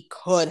 but he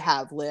could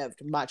have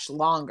lived much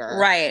longer.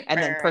 Right. And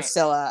then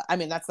Priscilla, I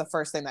mean, that's the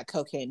first thing that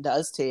cocaine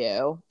does to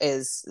you,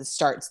 is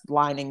starts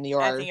lining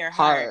your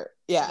heart.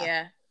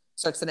 Yeah.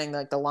 Starts thinning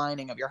like the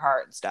lining of your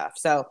heart and stuff.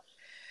 So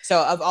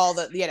of all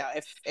the, you know,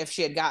 if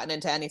she had gotten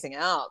into anything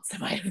else,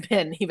 it might have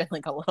been even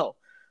like a little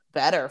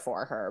better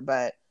for her.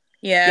 But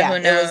who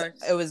knows?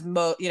 It was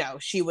you know,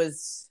 she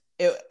was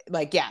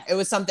it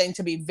was something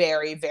to be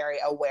very, very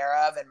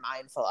aware of and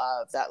mindful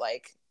of, that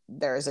like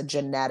there's a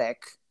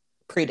genetic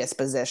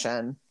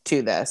predisposition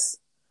to this.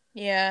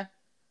 Yeah.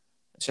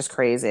 It's just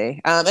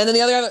crazy. And then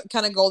the other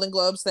kind of Golden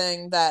Globes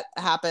thing that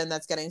happened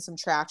that's getting some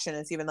traction,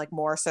 it's even like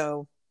more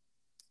so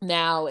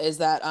now, is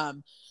that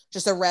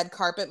just a red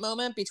carpet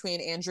moment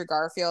between Andrew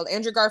Garfield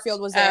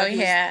was there.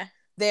 Was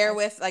there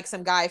with like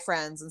some guy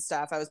friends and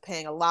stuff. I was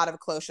paying a lot of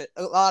close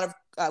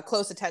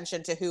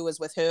attention to who was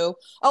with who.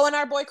 Oh, and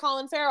our boy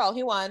Colin Farrell,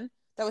 he won.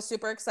 That was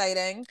super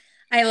exciting.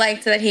 I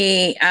liked that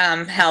he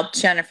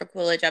helped Jennifer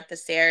Coolidge up the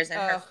stairs,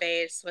 and her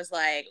face was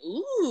like,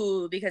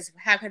 ooh, because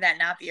how could that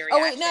not be a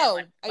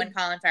reaction when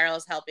Colin Farrell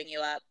is helping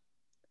you up?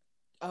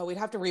 Oh, we'd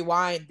have to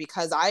rewind,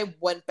 because I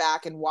went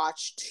back and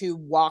watched who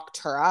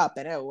walked her up,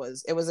 and it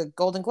was a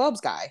Golden Globes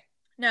guy.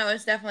 No,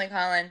 it's definitely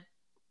Colin.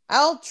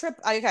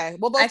 Okay,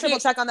 we'll both triple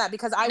check on that,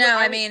 because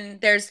I mean,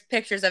 there's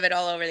pictures of it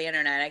all over the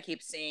internet. I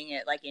keep seeing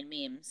it like in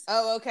memes.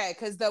 Oh, okay,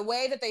 because the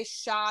way that they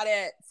shot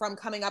it from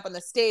coming up on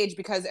the stage,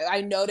 because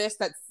I noticed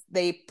that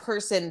the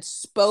person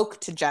spoke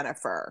to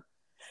Jennifer.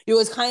 It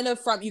was kind of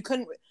you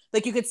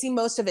could see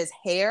most of his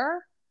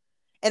hair.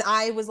 And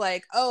I was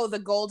like, oh, the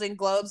Golden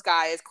Globes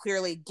guy is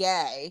clearly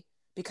gay,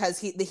 because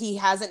he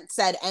hasn't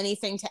said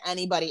anything to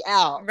anybody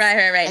else. Right.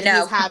 And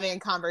he's having a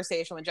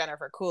conversation with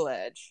Jennifer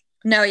Coolidge.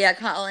 No, yeah,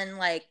 Colin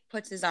like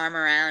puts his arm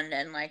around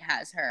and like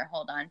has her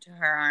hold on to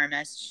her arm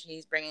as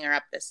she's bringing her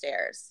up the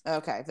stairs.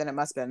 Okay, then it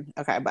must have been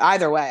okay. But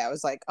either way, I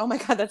was like, oh my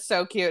God, that's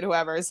so cute.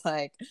 Whoever's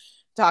like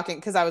talking,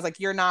 because I was like,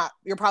 you're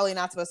probably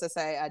not supposed to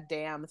say a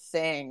damn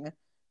thing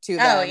to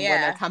them when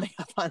they're coming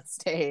up on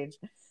stage.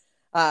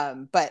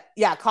 But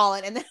yeah,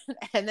 Colin,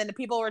 and then the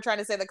people were trying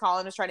to say that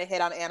Colin was trying to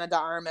hit on Anna de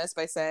Armas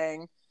by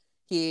saying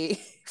he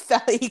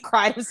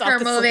cried himself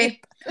to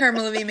sleep. Her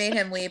movie made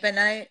him weep at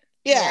night.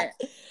 Yeah.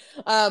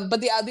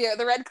 But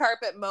the red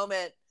carpet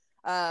moment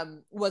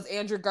was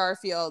Andrew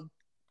Garfield.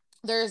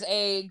 There's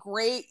a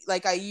great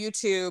like a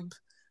YouTube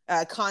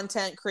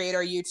content creator,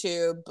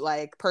 YouTube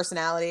like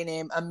personality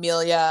named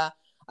Amelia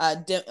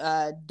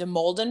de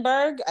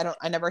Moldenberg.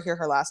 I never hear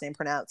her last name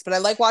pronounced, but I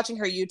like watching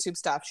her YouTube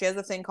stuff. She has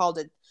a thing called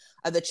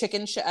the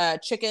chicken shop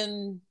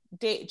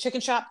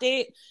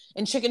date,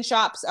 and chicken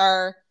shops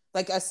are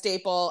like a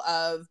staple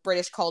of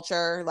British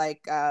culture,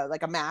 like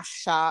a mash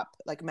shop,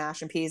 like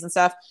mash and peas and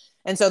stuff.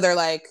 And so they're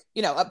like,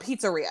 you know, a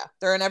pizzeria.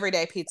 They're an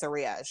everyday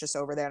pizzeria. It's just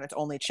over there and it's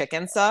only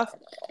chicken stuff.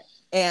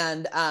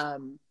 And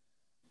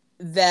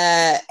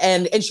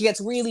and she gets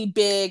really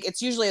big.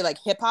 It's usually like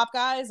hip hop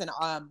guys and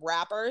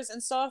rappers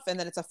and stuff. And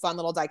then it's a fun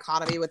little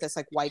dichotomy with this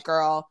like white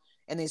girl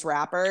and these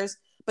rappers.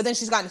 But then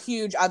she's gotten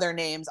huge other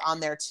names on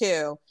there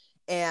too.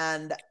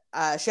 And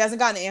she hasn't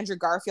gotten Andrew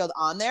Garfield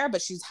on there,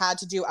 but she's had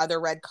to do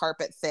other red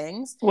carpet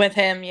things with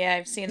him. Yeah,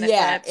 I've seen the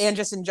clips. And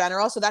just in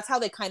general. So that's how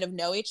they kind of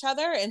know each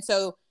other. And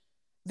so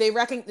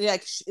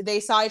they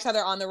saw each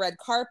other on the red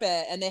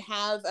carpet, and they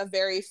have a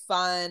very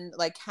fun,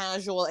 like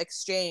casual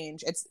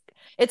exchange.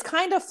 It's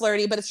kind of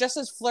flirty, but it's just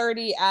as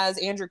flirty as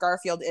Andrew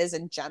Garfield is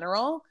in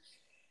general.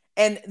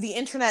 And the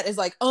internet is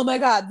like, oh my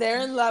God,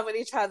 they're in love with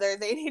each other.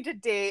 They need to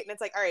date. And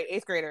it's like, all right,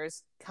 8th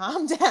graders,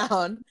 calm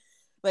down.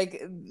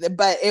 Like,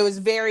 but it was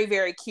very,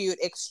 very cute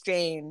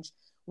exchange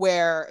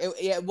where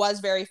it was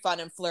very fun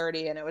and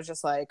flirty. And it was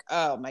just like,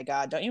 oh my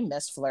God, don't you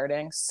miss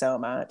flirting so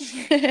much?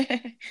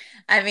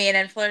 I mean,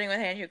 and flirting with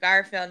Andrew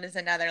Garfield is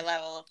another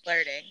level of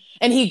flirting.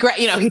 And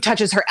he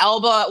touches her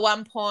elbow at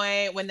one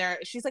point when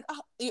she's like, oh,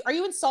 are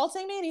you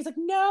insulting me? And he's like,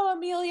 no,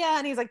 Amelia.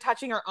 And he's like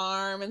touching her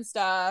arm and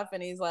stuff.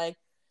 And he's like,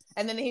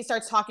 and then he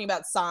starts talking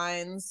about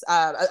signs,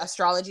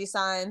 astrology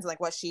signs, like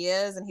what she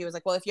is. And he was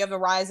like, well, if you have a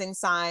rising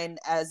sign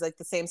as like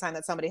the same sign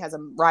that somebody has a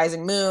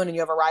rising moon, and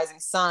you have a rising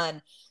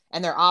sun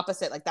and they're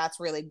opposite, like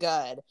that's really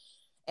good.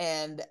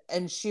 And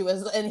he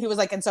was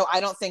like, and so I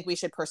don't think we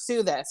should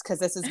pursue this because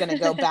this is going to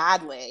go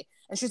badly.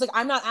 And she's like,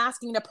 I'm not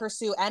asking to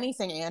pursue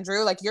anything,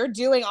 Andrew. Like, you're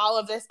doing all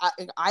of this.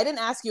 I didn't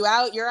ask you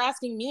out. You're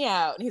asking me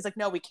out. And he's like,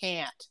 no, we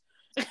can't.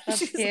 That's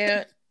cute.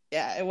 Like,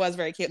 yeah, it was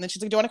very cute. And then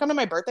she's like, do you want to come to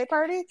my birthday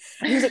party?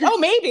 And he's like, oh,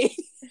 maybe.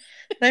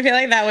 I feel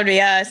like that would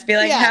be us. Be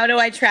like, how do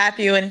I trap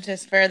you into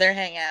further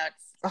hangouts?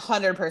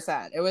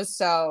 100%. It was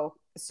so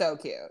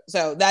cute.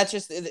 So that's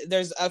just,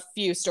 there's a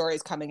few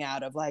stories coming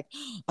out of like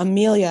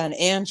Amelia and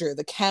Andrew,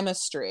 the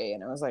chemistry.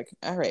 And I was like,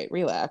 all right,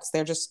 relax.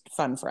 They're just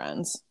fun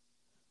friends.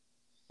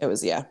 It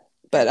was, yeah.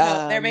 But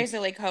they're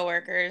basically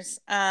coworkers.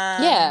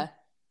 Yeah.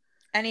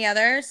 Any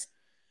other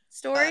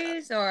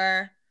stories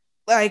or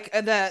like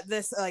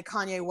this like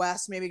Kanye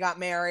West maybe got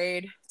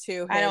married to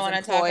his I don't want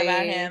to talk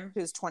about him.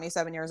 Who's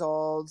 27 years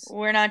old.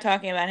 We're not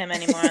talking about him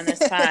anymore on this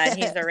pod.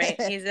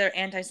 He's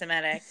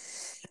anti-Semitic.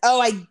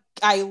 Oh,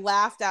 I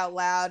laughed out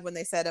loud when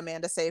they said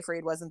Amanda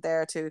Seyfried wasn't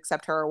there to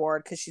accept her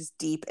award because she's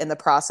deep in the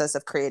process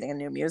of creating a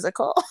new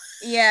musical.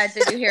 Yeah,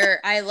 did you hear?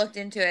 I looked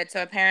into it.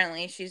 So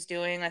apparently she's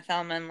doing a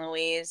Thelma and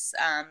Louise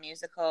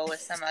musical with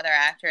some other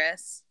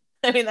actress.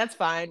 I mean, that's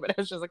fine, but I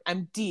was just like,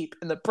 I'm deep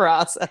in the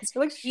process.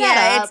 You're like, shut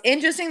up. It's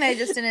interesting they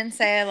just didn't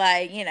say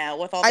like,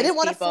 with all these I didn't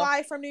want people, to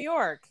fly from New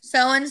York.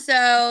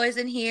 So-and-so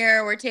isn't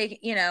here. We're taking,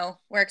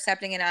 we're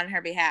accepting it on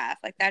her behalf.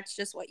 Like, that's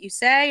just what you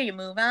say. You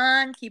move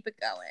on. Keep it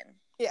going.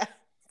 Yeah.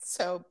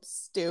 So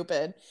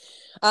stupid.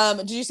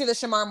 Did you see that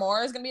Shamar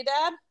Moore is going to be a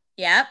dad?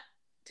 Yep.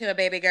 To a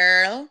baby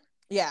girl.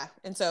 Yeah.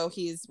 And so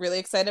he's really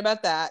excited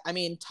about that. I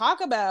mean,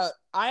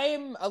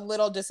 I'm a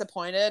little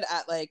disappointed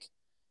at like,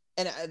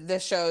 and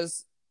this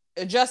shows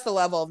just the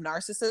level of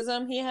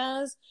narcissism he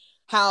has,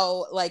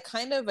 how like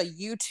kind of a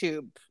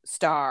YouTube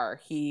star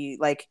he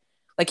like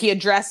he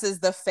addresses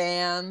the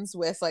fans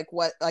with like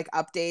what like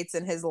updates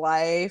in his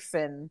life.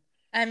 And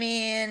I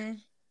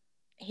mean,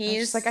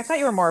 he's like, I thought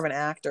you were more of an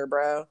actor,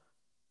 bro.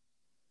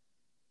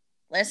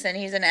 Listen,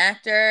 he's an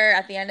actor.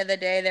 At the end of the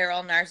day, they're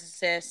all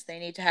narcissists. They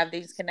need to have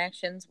these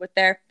connections with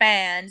their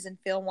fans and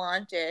feel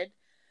wanted.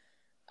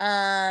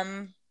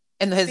 And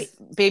his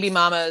baby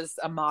mama's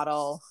a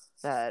model.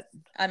 We're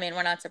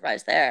not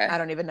surprised there. I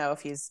don't even know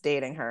if he's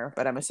dating her,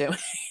 but I'm assuming.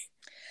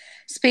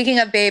 Speaking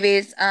of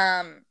babies,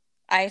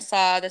 I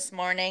saw this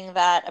morning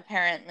that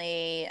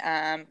apparently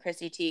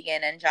Chrissy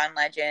Teigen and John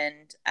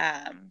Legend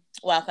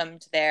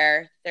welcomed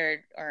their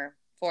third or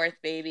fourth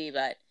baby,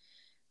 but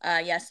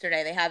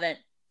yesterday they haven't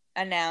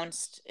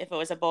announced if it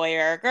was a boy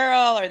or a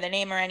girl or the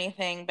name or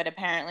anything, but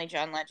apparently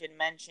John Legend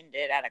mentioned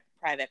it at a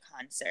private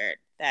concert.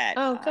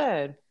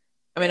 Good.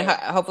 I mean,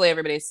 hopefully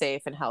everybody's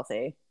safe and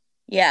healthy.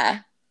 Yeah.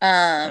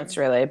 That's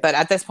really, but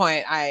at this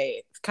point,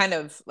 I kind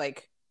of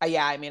like,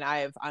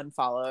 I've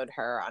unfollowed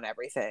her on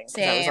everything.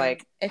 Same. I was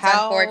like, it's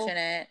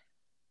unfortunate.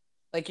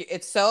 Like,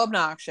 it's so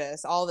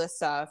obnoxious, all this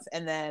stuff.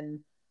 And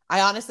then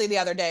I honestly, the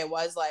other day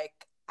was like,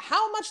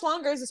 how much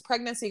longer is this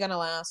pregnancy going to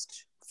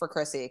last for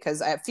Chrissy?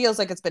 Because it feels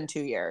like it's been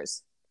 2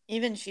 years.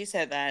 Even she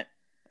said that.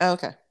 Oh,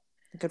 okay.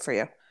 Good for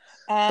you.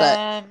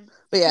 But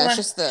yeah, it's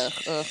just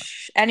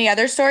any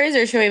other stories,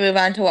 or should we move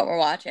on to what we're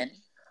watching?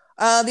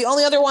 The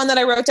only other one that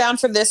I wrote down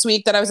for this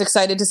week that I was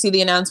excited to see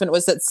the announcement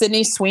was that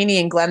Sydney Sweeney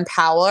and Glenn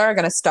Powell are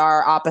going to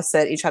star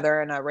opposite each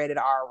other in a rated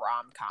R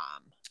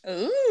rom-com.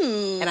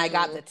 Ooh. And I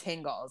got the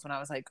tingles when I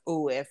was like,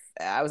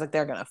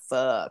 they're going to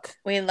fuck.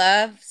 We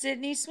love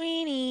Sydney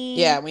Sweeney.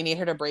 Yeah, we need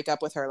her to break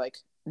up with her like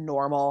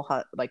normal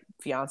like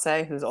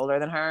fiance who's older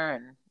than her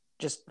and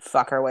just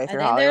fuck her way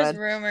through Hollywood. There's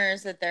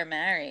rumors that they're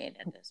married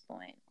at this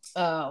point.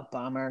 Oh,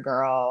 bummer,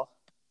 girl.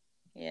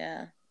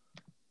 Yeah.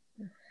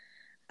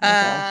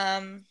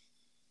 Okay.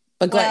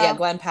 But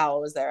Glenn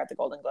Powell was there at the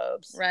Golden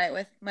Globes. Right,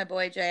 with my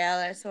boy Jay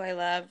Ellis, who I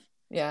love.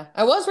 Yeah.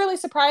 I was really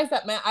surprised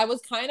that I was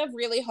kind of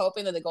really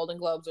hoping that the Golden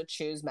Globes would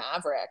choose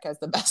Maverick as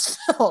the best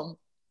film.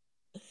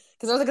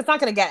 Because I was like, it's not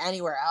going to get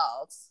anywhere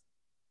else.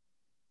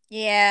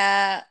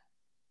 Yeah.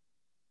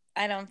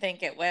 I don't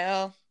think it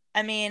will.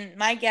 I mean,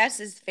 my guess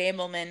is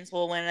Fabelmans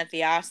will win at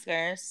the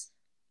Oscars.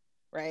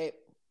 Right.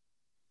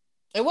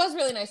 It was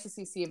really nice to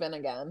see Steven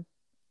again.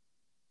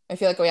 I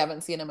feel like we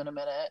haven't seen him in a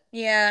minute.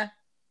 Yeah.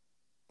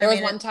 There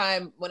was one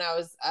time when I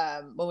was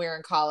when we were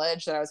in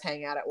college that I was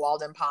hanging out at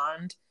Walden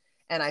Pond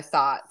and I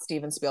thought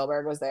Steven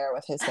Spielberg was there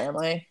with his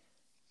family.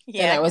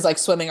 Yeah. And I was like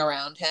swimming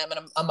around him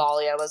and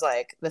Amalia was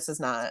like, this is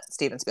not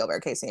Steven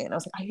Spielberg, Casey. And I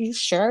was like, are you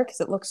sure? Because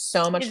it looks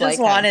so much like him. You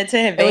just wanted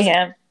to be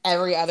him.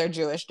 Every other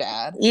Jewish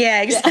dad.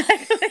 Yeah, exactly.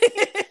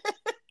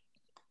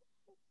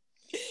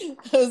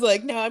 I was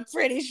like, no, I'm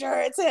pretty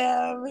sure it's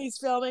him. He's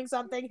filming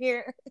something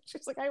here. She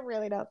was like, I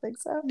really don't think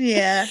so.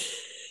 Yeah.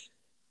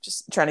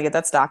 Just trying to get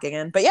that stocking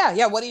in. But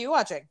yeah, what are you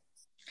watching?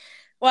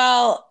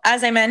 Well,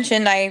 as I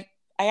mentioned, I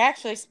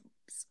actually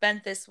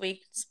spent this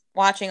week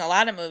watching a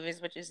lot of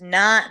movies, which is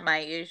not my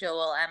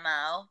usual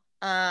MO.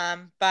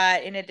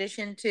 But in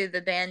addition to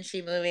the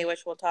Banshee movie,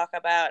 which we'll talk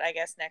about, I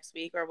guess, next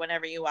week or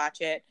whenever you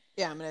watch it.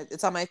 Yeah,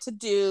 it's on my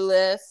to-do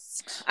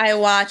list. I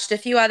watched a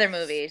few other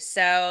movies.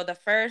 So the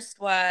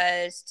first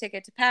was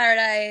Ticket to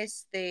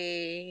Paradise,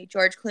 the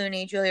George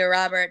Clooney, Julia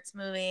Roberts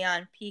movie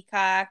on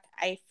Peacock.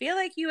 I feel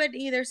like you had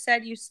either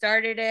said you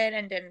started it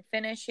and didn't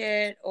finish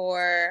it,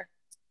 or...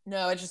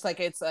 No, it's just like,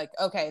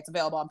 okay, it's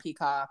available on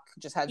Peacock.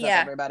 Just heads up,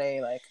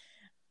 everybody. Like,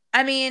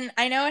 I mean,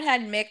 I know it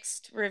had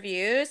mixed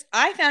reviews.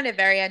 I found it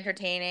very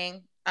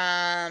entertaining.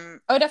 I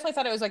definitely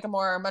thought it was like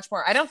much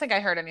more. I don't think I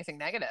heard anything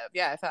negative.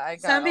 Yeah, I thought I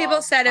got some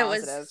people said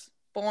positive. It was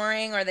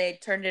boring or they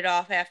turned it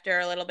off after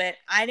a little bit.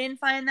 I didn't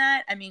find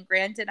that. I mean,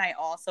 granted, I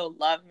also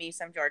love me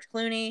some George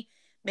Clooney.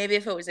 Maybe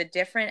if it was a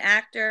different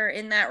actor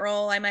in that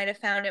role, I might have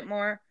found it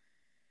more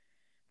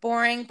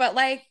boring. But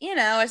like,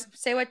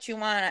 say what you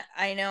want.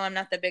 I know I'm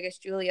not the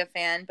biggest Julia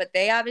fan, but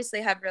they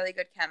obviously have really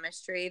good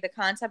chemistry. The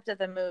concept of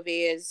the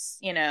movie is,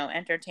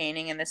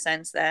 entertaining in the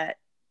sense that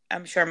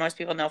I'm sure most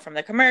people know from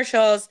the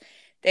commercials.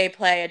 They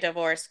play a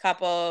divorced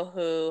couple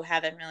who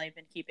haven't really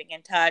been keeping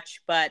in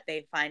touch, but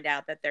they find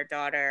out that their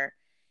daughter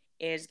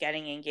is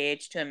getting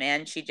engaged to a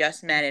man she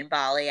just met in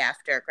Bali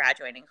after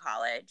graduating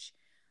college.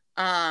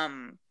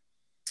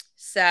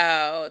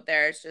 So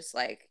there's just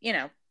like,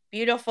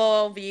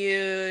 beautiful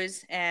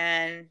views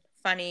and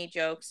funny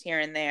jokes here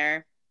and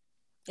there.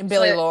 And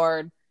Billy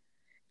Lord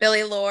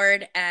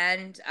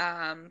and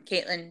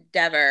Caitlin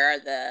Dever are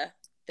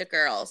the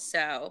girls.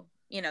 So,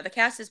 the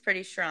cast is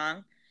pretty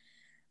strong.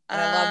 And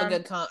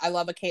I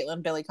love a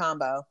Caitlin Billy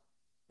combo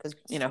because,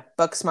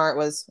 Booksmart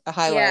was a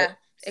highlight. Yeah,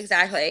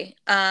 exactly.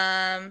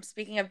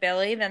 Speaking of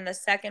Billy, then the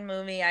second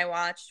movie I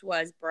watched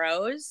was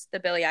Bros, the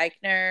Billy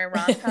Eichner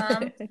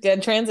rom-com.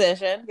 Good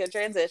transition.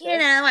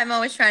 I'm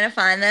always trying to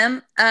find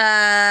them.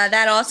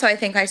 That also I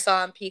think I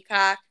saw on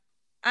Peacock.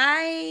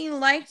 I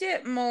liked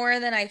it more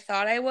than I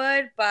thought I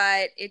would,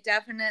 but it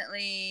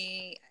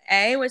definitely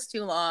was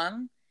too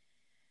long,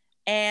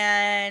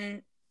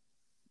 and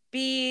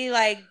B,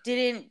 like,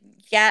 didn't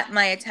get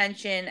my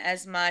attention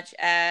as much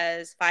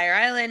as Fire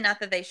Island.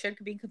 Not that they should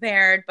be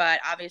compared, but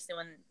obviously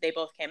when they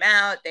both came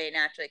out, they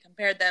naturally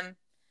compared them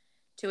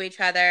to each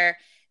other.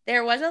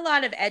 There was a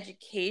lot of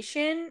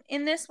education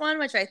in this one,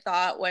 which I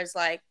thought was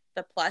like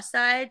the plus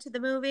side to the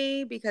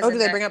movie. Because do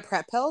they bring up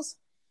PrEP pills?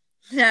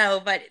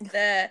 No, but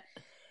the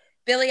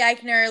Billy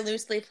Eichner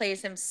loosely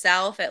plays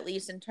himself, at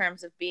least in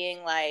terms of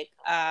being like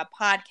a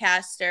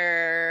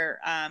podcaster,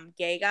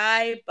 gay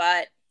guy,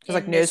 but it's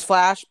like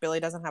newsflash, Billy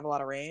doesn't have a lot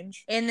of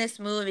range. In this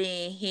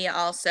movie, he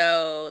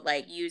also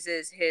like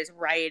uses his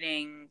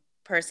writing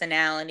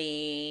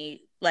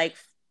personality, like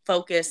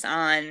focus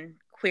on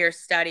queer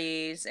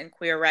studies and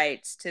queer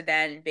rights to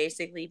then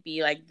basically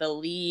be like the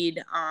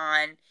lead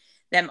on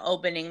them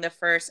opening the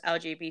first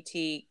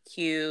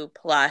LGBTQ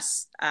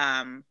plus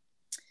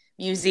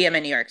museum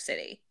in New York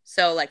City.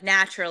 So like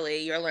naturally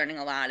you're learning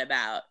a lot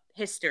about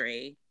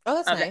history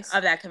of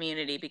that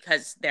community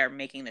because they're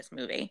making this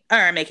movie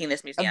or making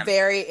this museum. A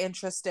very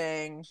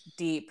interesting,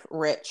 deep,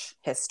 rich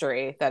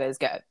history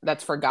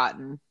that's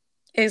forgotten.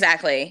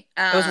 Exactly.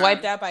 It was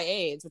wiped out by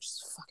AIDS, which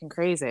is fucking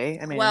crazy.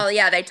 I mean, well,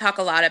 yeah, they talk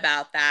a lot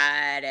about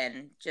that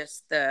and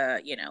just the,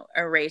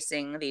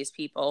 erasing these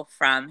people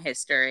from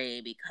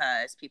history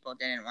because people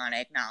didn't want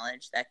to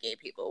acknowledge that gay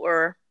people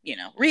were,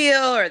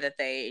 real or that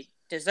they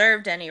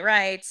deserved any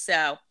rights.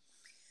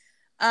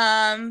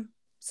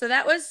 So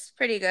that was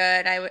pretty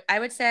good. I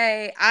would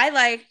say I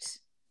liked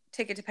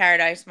Ticket to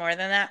Paradise more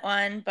than that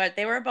one, but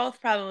they were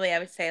both probably, I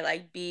would say,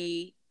 like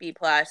B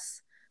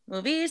plus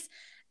movies.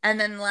 And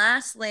then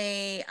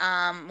lastly,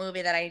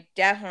 movie that I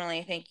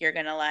definitely think you're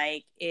gonna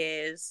like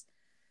is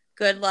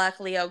Good Luck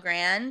Leo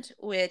Grand,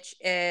 which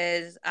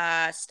is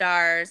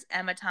stars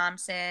Emma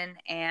Thompson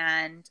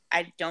and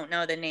I don't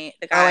know the name.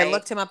 The guy. Oh, I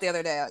looked him up the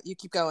other day. You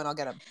keep going, I'll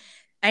get him.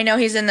 I know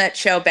he's in that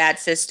show Bad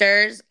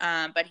Sisters,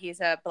 but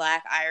he's a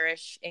Black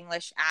Irish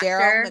English actor.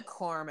 Daryl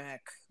McCormick.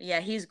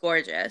 Yeah, he's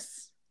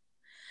gorgeous.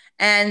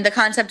 And the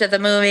concept of the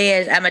movie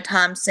is Emma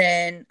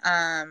Thompson,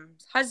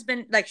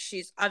 husband, like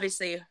she's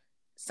obviously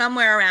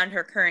somewhere around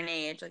her current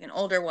age, like an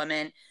older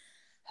woman.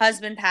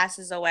 Husband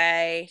passes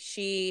away.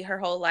 Her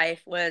whole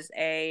life was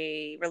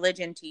a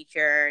religion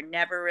teacher,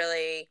 never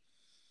really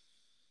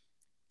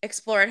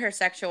explored her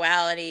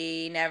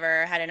sexuality,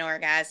 never had an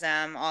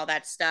orgasm, all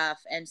that stuff.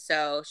 And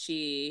so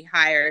she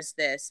hires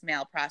this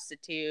male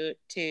prostitute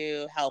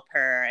to help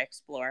her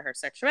explore her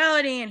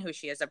sexuality and who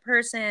she is as a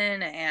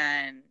person.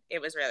 And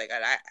it was really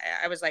good.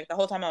 I was like, the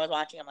whole time I was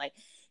watching, I'm like,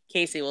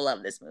 Casey will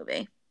love this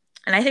movie.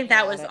 And I think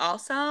that was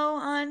also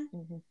on,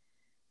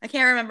 I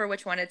can't remember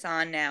which one it's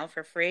on now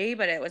for free,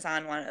 but it was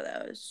on one of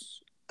those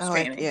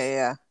streamings.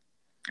 Yeah.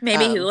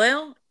 Maybe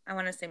Hulu? I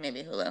want to say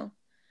maybe Hulu.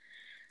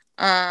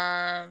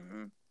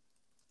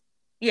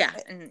 Yeah,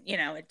 and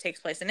it takes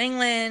place in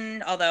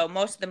England, although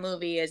most of the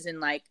movie is in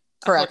like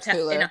a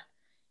hotel,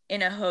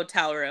 in a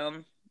hotel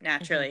room,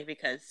 naturally,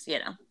 because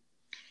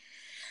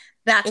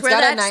that's where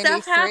that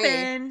stuff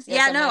happens.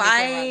 Yeah, no,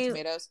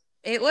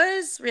 it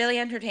was really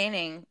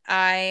entertaining.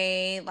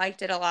 I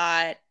liked it a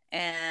lot,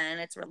 and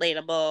it's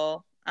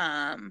relatable.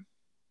 No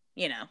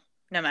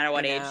matter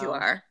what age you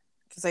are,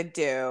 because I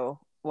do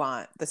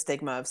want the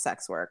stigma of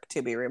sex work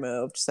to be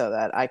removed so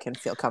that I can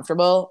feel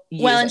comfortable.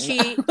 Well, and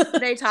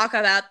they talk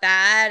about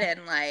that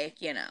and like,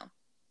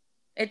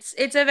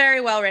 it's a very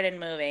well written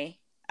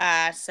movie.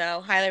 So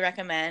highly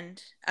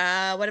recommend.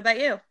 What about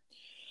you?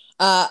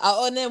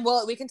 And then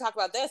we can talk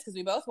about this because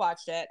we both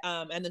watched it.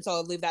 And then so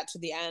I'll leave that to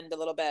the end a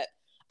little bit.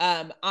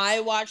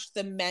 I watched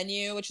The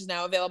Menu, which is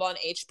now available on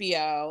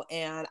HBO,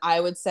 and I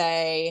would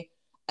say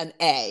an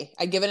A.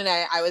 I'd give it an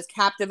A. I was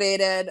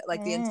captivated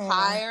like the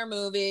entire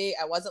movie.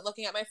 I wasn't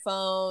looking at my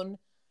phone.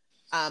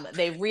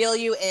 They reel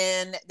you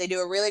in. They do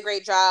a really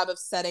great job of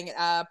setting it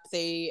up.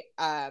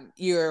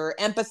 You're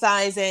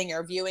empathizing,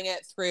 you're viewing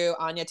it through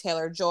Anya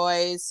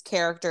Taylor-Joy's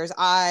character's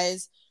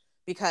eyes,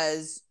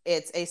 because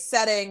it's a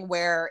setting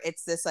where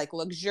it's this like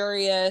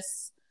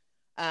luxurious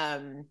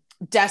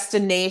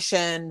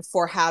destination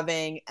for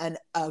having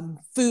a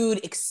food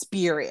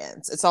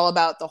experience. It's all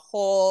about the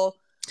whole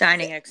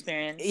dining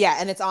experience. Yeah,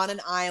 and it's on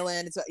an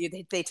island.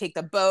 They take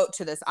the boat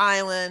to this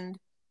island.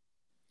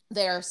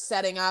 They're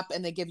setting up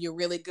and they give you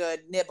really good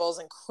nibbles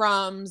and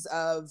crumbs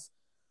of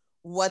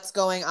what's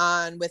going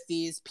on with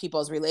these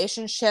people's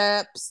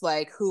relationships.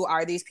 Like, who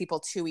are these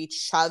people to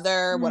each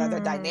other? What are the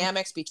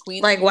dynamics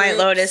between like White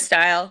Lotus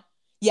style?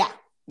 Yeah.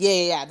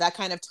 That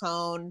kind of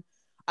tone.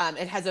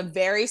 It has a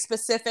very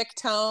specific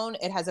tone.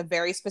 It has a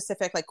very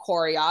specific like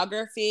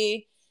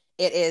choreography.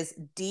 It is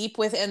deep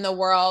within the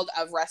world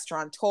of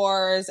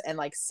restaurateurs and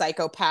like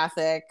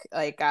psychopathic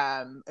like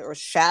or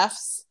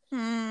chefs.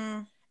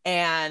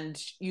 And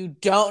you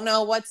don't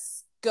know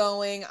what's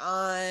going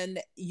on.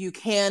 You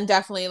can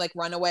definitely like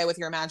run away with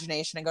your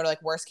imagination and go to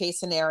like worst case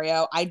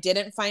scenario. I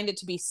didn't find it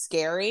to be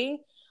scary.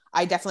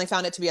 I definitely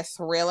found it to be a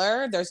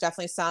thriller. There's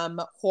definitely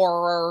some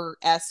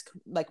horror-esque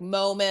like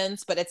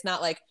moments, but it's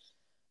not like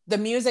the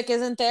music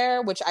isn't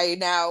there, which I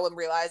now am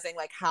realizing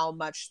like how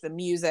much the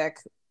music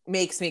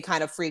makes me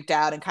kind of freaked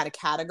out and kind of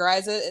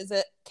categorizes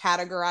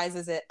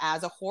it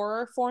as a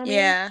horror for me.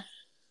 Yeah.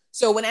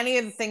 So when any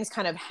of the things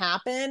kind of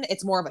happen,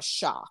 it's more of a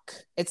shock.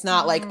 It's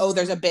not like, oh,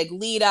 there's a big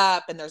lead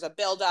up and there's a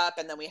build up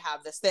and then we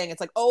have this thing.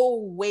 It's like,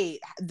 oh, wait,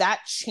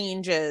 that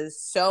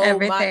changes so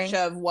much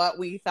of what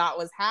we thought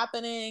was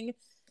happening.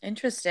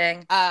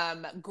 Interesting.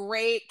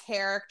 Great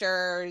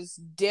characters,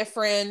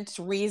 different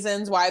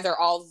reasons why they're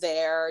all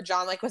there.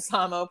 John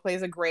Leguizamo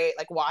plays a great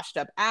like washed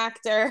up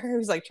actor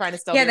who's like trying to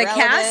still be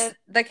relevant.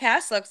 The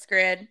cast looks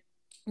good.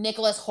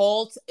 Nicholas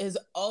Hoult is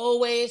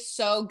always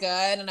so good,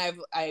 and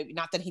I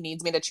not that he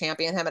needs me to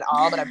champion him at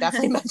all, but I've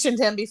definitely mentioned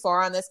him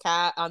before on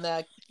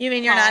the. You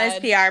mean you're not his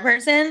PR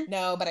person?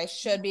 No, but I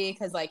should be,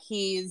 because like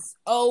he's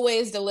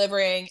always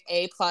delivering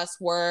A+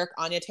 work.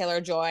 Anya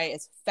Taylor-Joy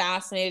is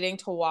fascinating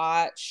to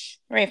watch.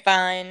 Ralph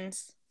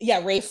Fiennes.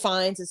 Yeah, Ralph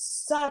Fiennes is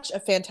such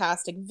a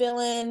fantastic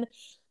villain.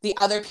 The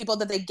other people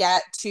that they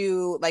get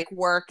to like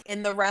work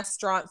in the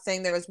restaurant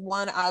thing, there was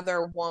one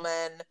other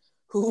woman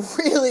who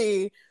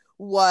really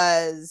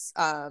was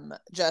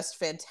just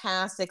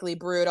fantastically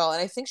brutal,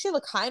 and I think she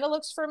kind of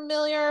looks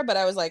familiar, but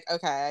I was like,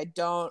 okay,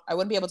 I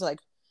wouldn't be able to like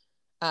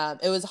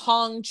it was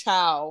Hong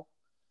Chow.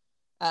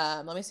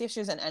 Let me see if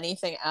she was in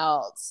anything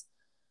else.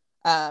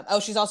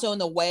 She's also in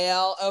The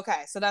Whale.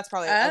 Okay, so that's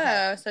probably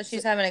okay. So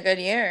she's having a good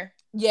year.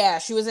 Yeah,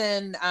 she was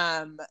in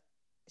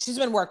she's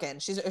been working.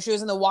 She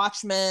was in The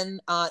Watchmen.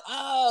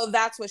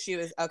 That's what she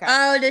was. Okay.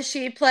 Oh, does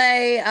she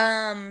play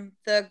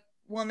the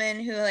woman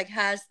who like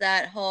has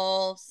that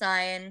whole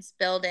science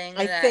building?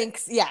 I think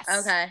yes.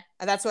 Okay,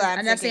 and that's what I'm.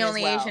 And that's the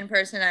only Asian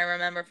person I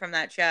remember from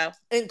that show.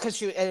 Because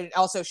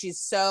she's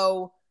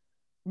so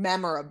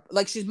memorable.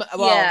 Like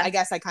I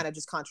guess I kind of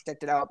just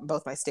contradicted out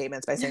both my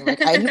statements by saying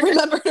like I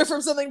remembered her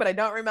from something, but I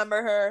don't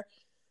remember her.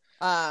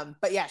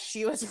 But yeah,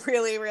 she was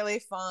really, really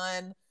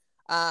fun.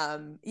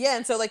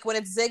 And so like when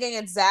it's zigging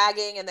and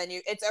zagging, and then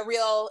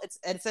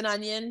it's an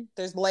onion.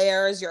 There's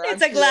layers.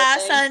 It's a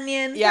glass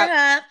onion,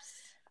 perhaps.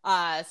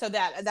 So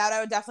that I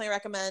would definitely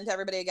recommend to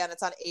everybody. Again,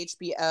 it's on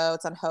HBO.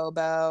 It's on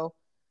Hobo.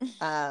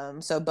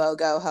 So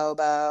BOGO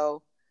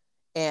Hobo.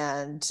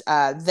 And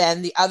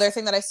then the other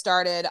thing that I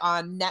started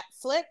on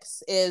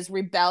Netflix is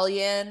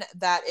Rebellion.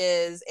 That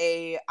is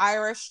a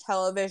Irish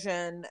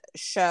television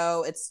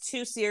show. It's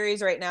 2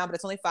 series right now, but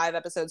it's only 5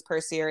 episodes per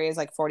series,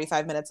 like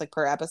 45 minutes like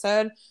per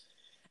episode.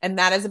 And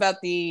that is about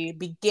the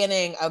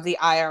beginning of the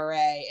IRA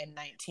in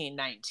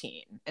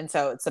 1919. And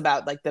so it's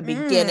about like the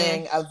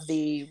beginning of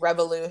the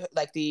revolution,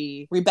 like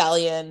the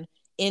rebellion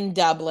in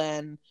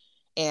Dublin.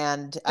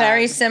 And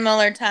very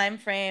similar time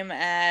frame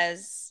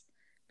as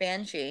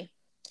Banshee.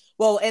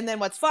 Well, and then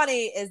what's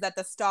funny is that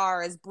the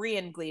star is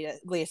Brian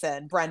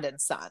Gleeson,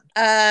 Brendan's son.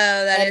 Oh,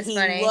 that is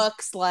funny. He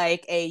looks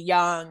like a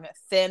young,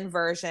 thin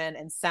version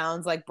and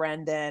sounds like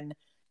Brendan.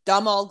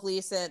 Domhnall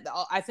Gleeson,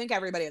 I think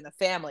everybody in the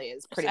family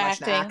is pretty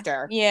much an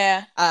actor.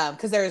 Yeah.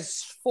 Because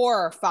there's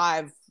 4 or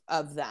 5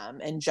 of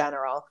them in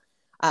general.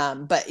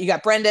 But you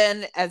got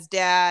Brendan as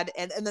dad,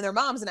 and then their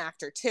mom's an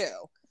actor too.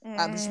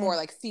 She's more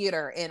like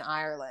theater in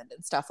Ireland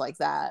and stuff like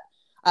that.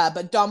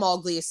 But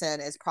Domhnall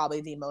Gleeson is probably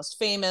the most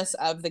famous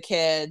of the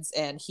kids,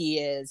 and he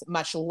is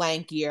much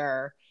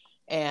lankier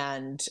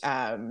and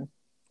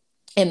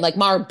like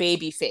more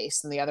baby face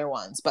than the other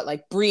ones. But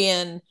like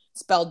Brian,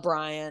 spelled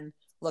Brian,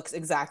 looks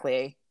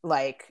exactly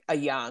like a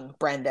young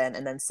Brendan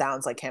and then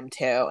sounds like him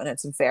too, and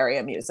it's very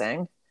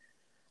amusing.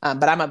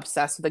 But I'm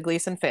obsessed with the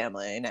Gleason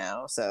family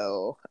now,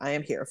 so I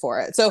am here for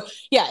it. So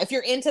yeah, if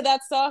you're into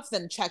that stuff,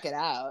 then check it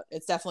out.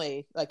 It's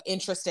definitely like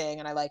interesting,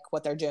 and I like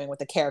what they're doing with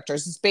the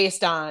characters. It's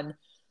based on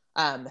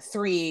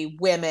 3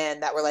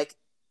 women that were like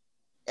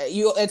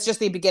it's just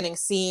the beginning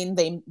scene.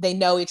 They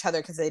know each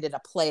other because they did a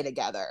play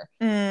together,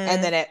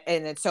 and then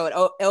it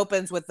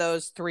opens with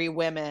those 3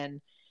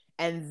 women,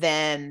 and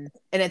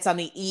it's on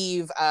the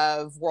eve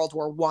of World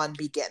War I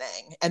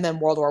beginning, and then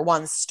World War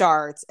I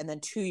starts, and then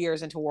 2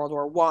 years into World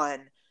War I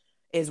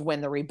is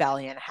when the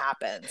rebellion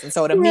happens, and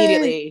so it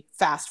immediately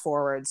fast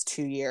forwards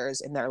 2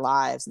 years in their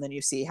lives, and then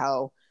you see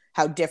how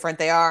different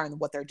they are and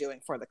what they're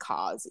doing for the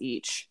cause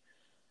each.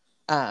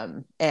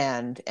 And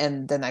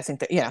then I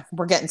think that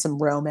we're getting some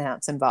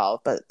romance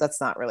involved, but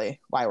that's not really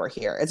why we're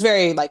here. It's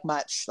very like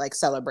much like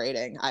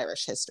celebrating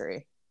Irish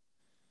history.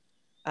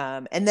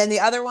 And then the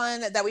other one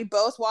that we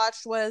both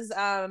watched was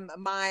one of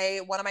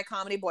my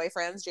comedy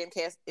boyfriends. James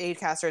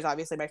Acaster is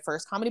obviously my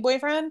first comedy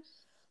boyfriend,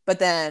 but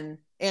then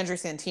Andrew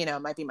Santino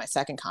might be my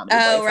second comedy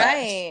boyfriend.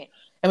 Right.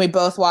 And we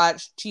both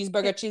watched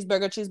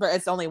Cheeseburger.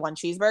 It's only one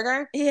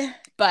cheeseburger. Yeah.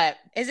 But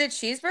is it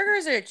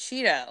cheeseburgers or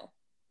Cheeto?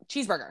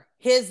 Cheeseburger.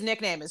 His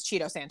nickname is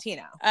Cheeto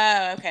Santino.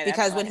 Oh, okay.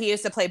 Because when he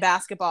used to play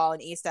basketball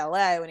in East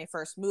LA, when he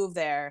first moved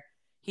there,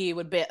 he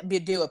would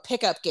do a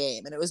pickup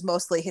game, and it was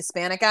mostly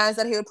Hispanic guys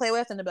that he would play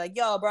with, and they'd be like,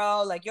 "Yo,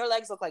 bro, like your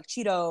legs look like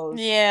Cheetos."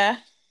 Yeah.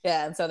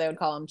 Yeah, and so they would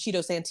call him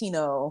Cheeto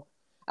Santino.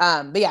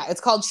 But yeah,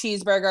 it's called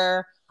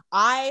Cheeseburger.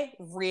 I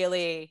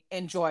really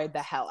enjoyed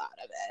the hell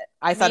out of it.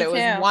 I thought it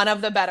was one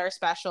of the better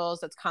specials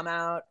that's come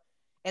out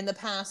in the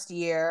past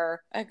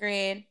year.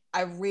 Agreed.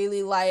 I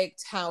really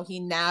liked how he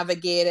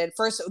navigated.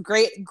 First,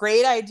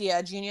 great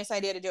idea, genius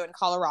idea to do it in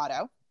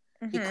Colorado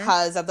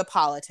because of the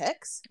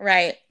politics.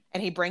 Right.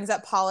 And he brings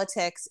up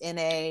politics in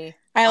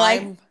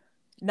I'm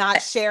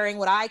not sharing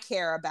what I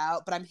care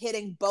about, but I'm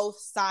hitting both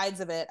sides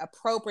of it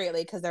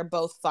appropriately because they're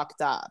both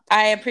fucked up.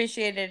 I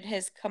appreciated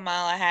his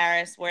Kamala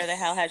Harris, where the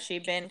hell has she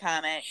been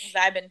comment, because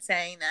I've been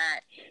saying that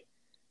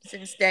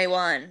since day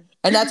one.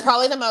 And that's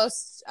probably the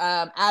most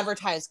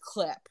advertised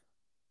clip.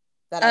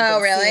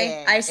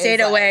 Really? I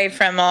stayed away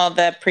from all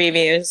the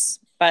previews,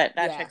 but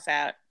that checks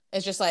out.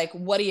 It's just like,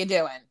 what are you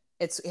doing?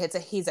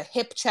 He's a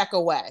hip check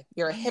away.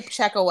 You're a hip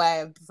check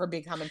away for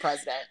becoming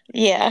president.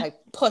 Yeah, like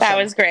push that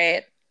him. Was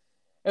great.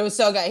 It was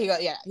so good.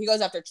 He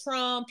goes after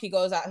Trump. He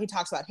goes out. He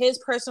talks about his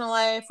personal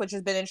life, which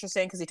has been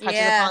interesting because he touches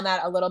upon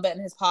that a little bit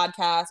in his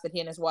podcast. But he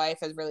and his wife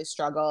has really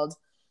struggled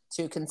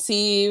to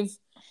conceive,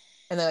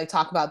 and they like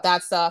talk about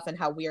that stuff and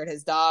how weird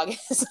his dog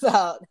is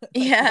about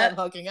them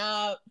hooking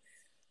up.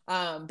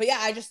 But yeah,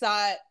 I just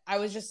thought I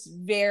was just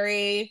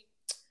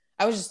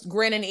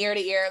grinning ear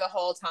to ear the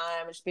whole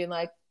time, just being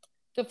like,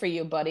 good for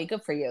you, buddy.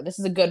 Good for you. This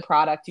is a good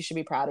product. You should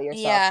be proud of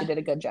yourself. Yeah. You did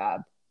a good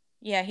job.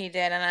 Yeah, he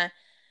did. And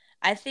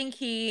I think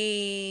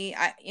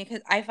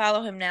because I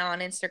follow him now on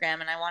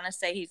Instagram, and I want to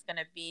say he's going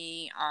to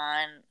be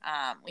on,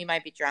 We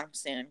Might Be Drunk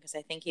soon, because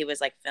I think he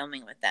was like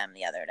filming with them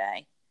the other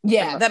day.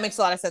 Yeah, that makes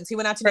a lot of sense. He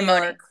went out to New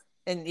York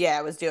and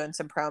was doing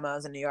some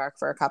promos in New York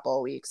for a couple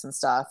of weeks and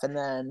stuff. And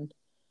then,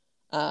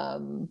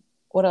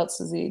 what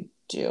else is he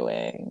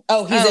doing?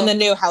 Oh, he's in the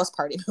new House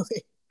Party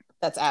movie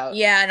that's out.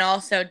 Yeah, and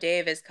also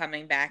Dave is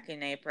coming back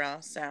in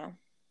April, so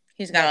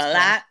he's got a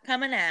lot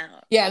coming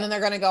out. Yeah, and then they're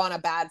going to go on a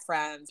Bad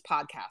Friends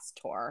podcast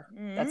tour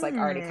that's like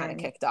already kind of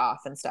kicked off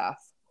and stuff.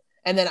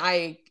 And then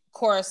I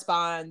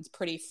correspond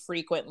pretty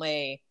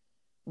frequently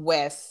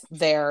with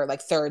their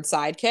like third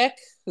sidekick,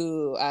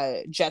 who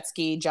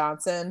Jetski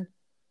Johnson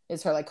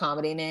is her like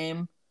comedy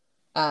name,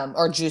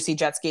 or Juicy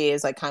Jetski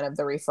is like kind of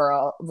the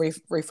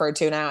referred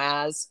to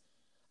now as.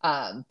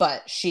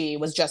 But she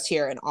was just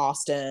here in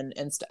Austin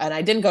and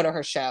I didn't go to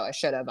her show. I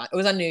should have. It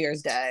was on New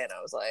Year's Day, and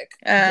I was like,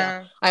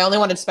 I only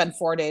wanted to spend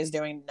 4 days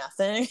doing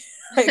nothing.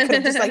 I could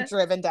have just like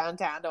driven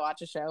downtown to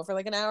watch a show for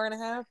like an hour and a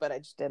half, but I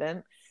just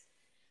didn't.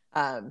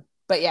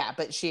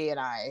 But she and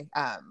I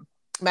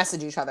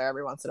message each other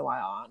every once in a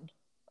while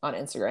on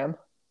Instagram.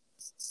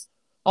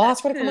 I'll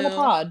ask her to come on the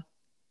pod.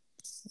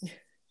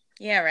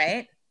 Yeah,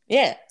 right?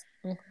 Yeah.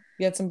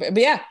 Get some, but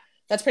yeah.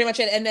 That's pretty much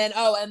it. And then,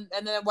 and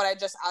then what I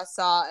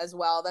saw as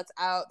well that's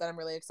out that I'm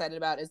really excited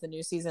about is the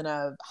new season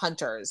of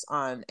Hunters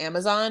on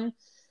Amazon.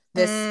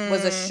 This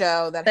was a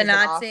show that the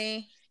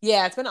Nazi.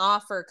 It's been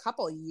off for a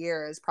couple of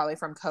years, probably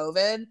from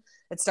COVID.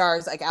 It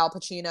stars like Al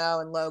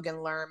Pacino and Logan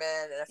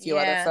Lerman and a few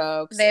other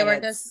folks. They were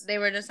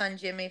just on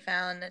Jimmy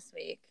Fallon this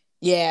week.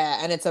 Yeah,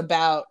 and it's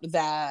about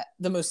the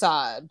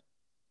Mossad.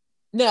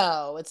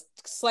 No, it's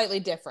slightly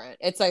different.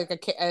 It's like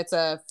it's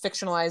a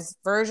fictionalized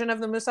version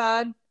of the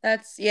Mossad.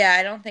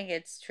 I don't think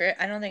it's true.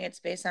 I don't think it's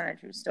based on a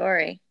true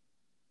story.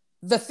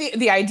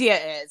 The idea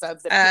is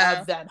of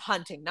them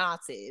hunting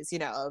Nazis,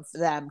 of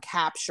them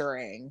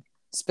capturing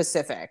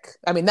specific.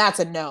 I mean, that's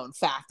a known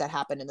fact that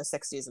happened in the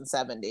 60s and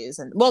 70s,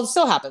 and it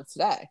still happens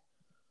today.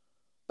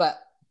 But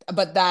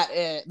that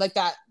is like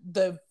that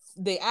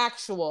the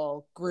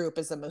actual group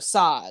is the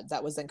Mossad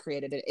that was then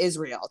created in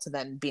Israel to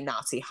then be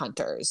Nazi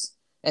hunters.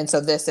 And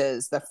so this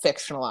is the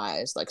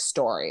fictionalized like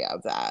story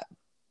of that.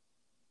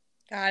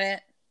 Got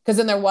it. Because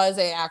then there was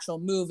a actual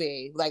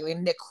movie, like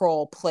Nick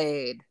Kroll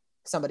played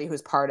somebody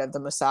who's part of the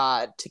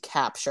Mossad to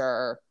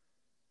capture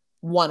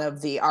one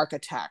of the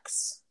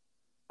architects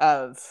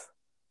of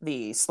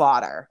the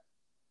slaughter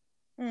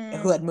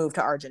who had moved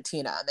to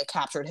Argentina, and they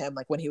captured him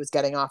like when he was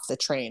getting off the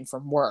train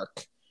from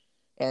work,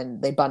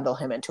 and they bundle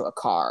him into a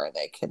car and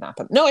they kidnap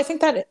him. No, I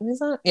think that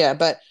is not. Yeah,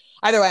 but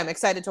either way, I'm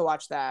excited to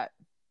watch that.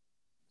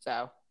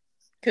 So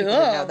cool.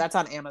 No, that's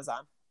on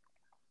Amazon.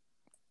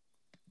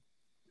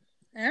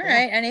 All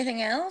right.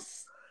 Anything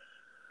else?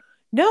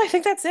 No, I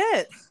think that's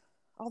it.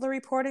 All the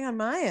reporting on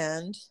my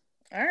end.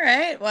 All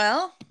right.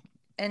 Well,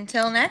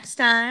 until next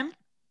time.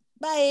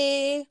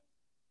 Bye.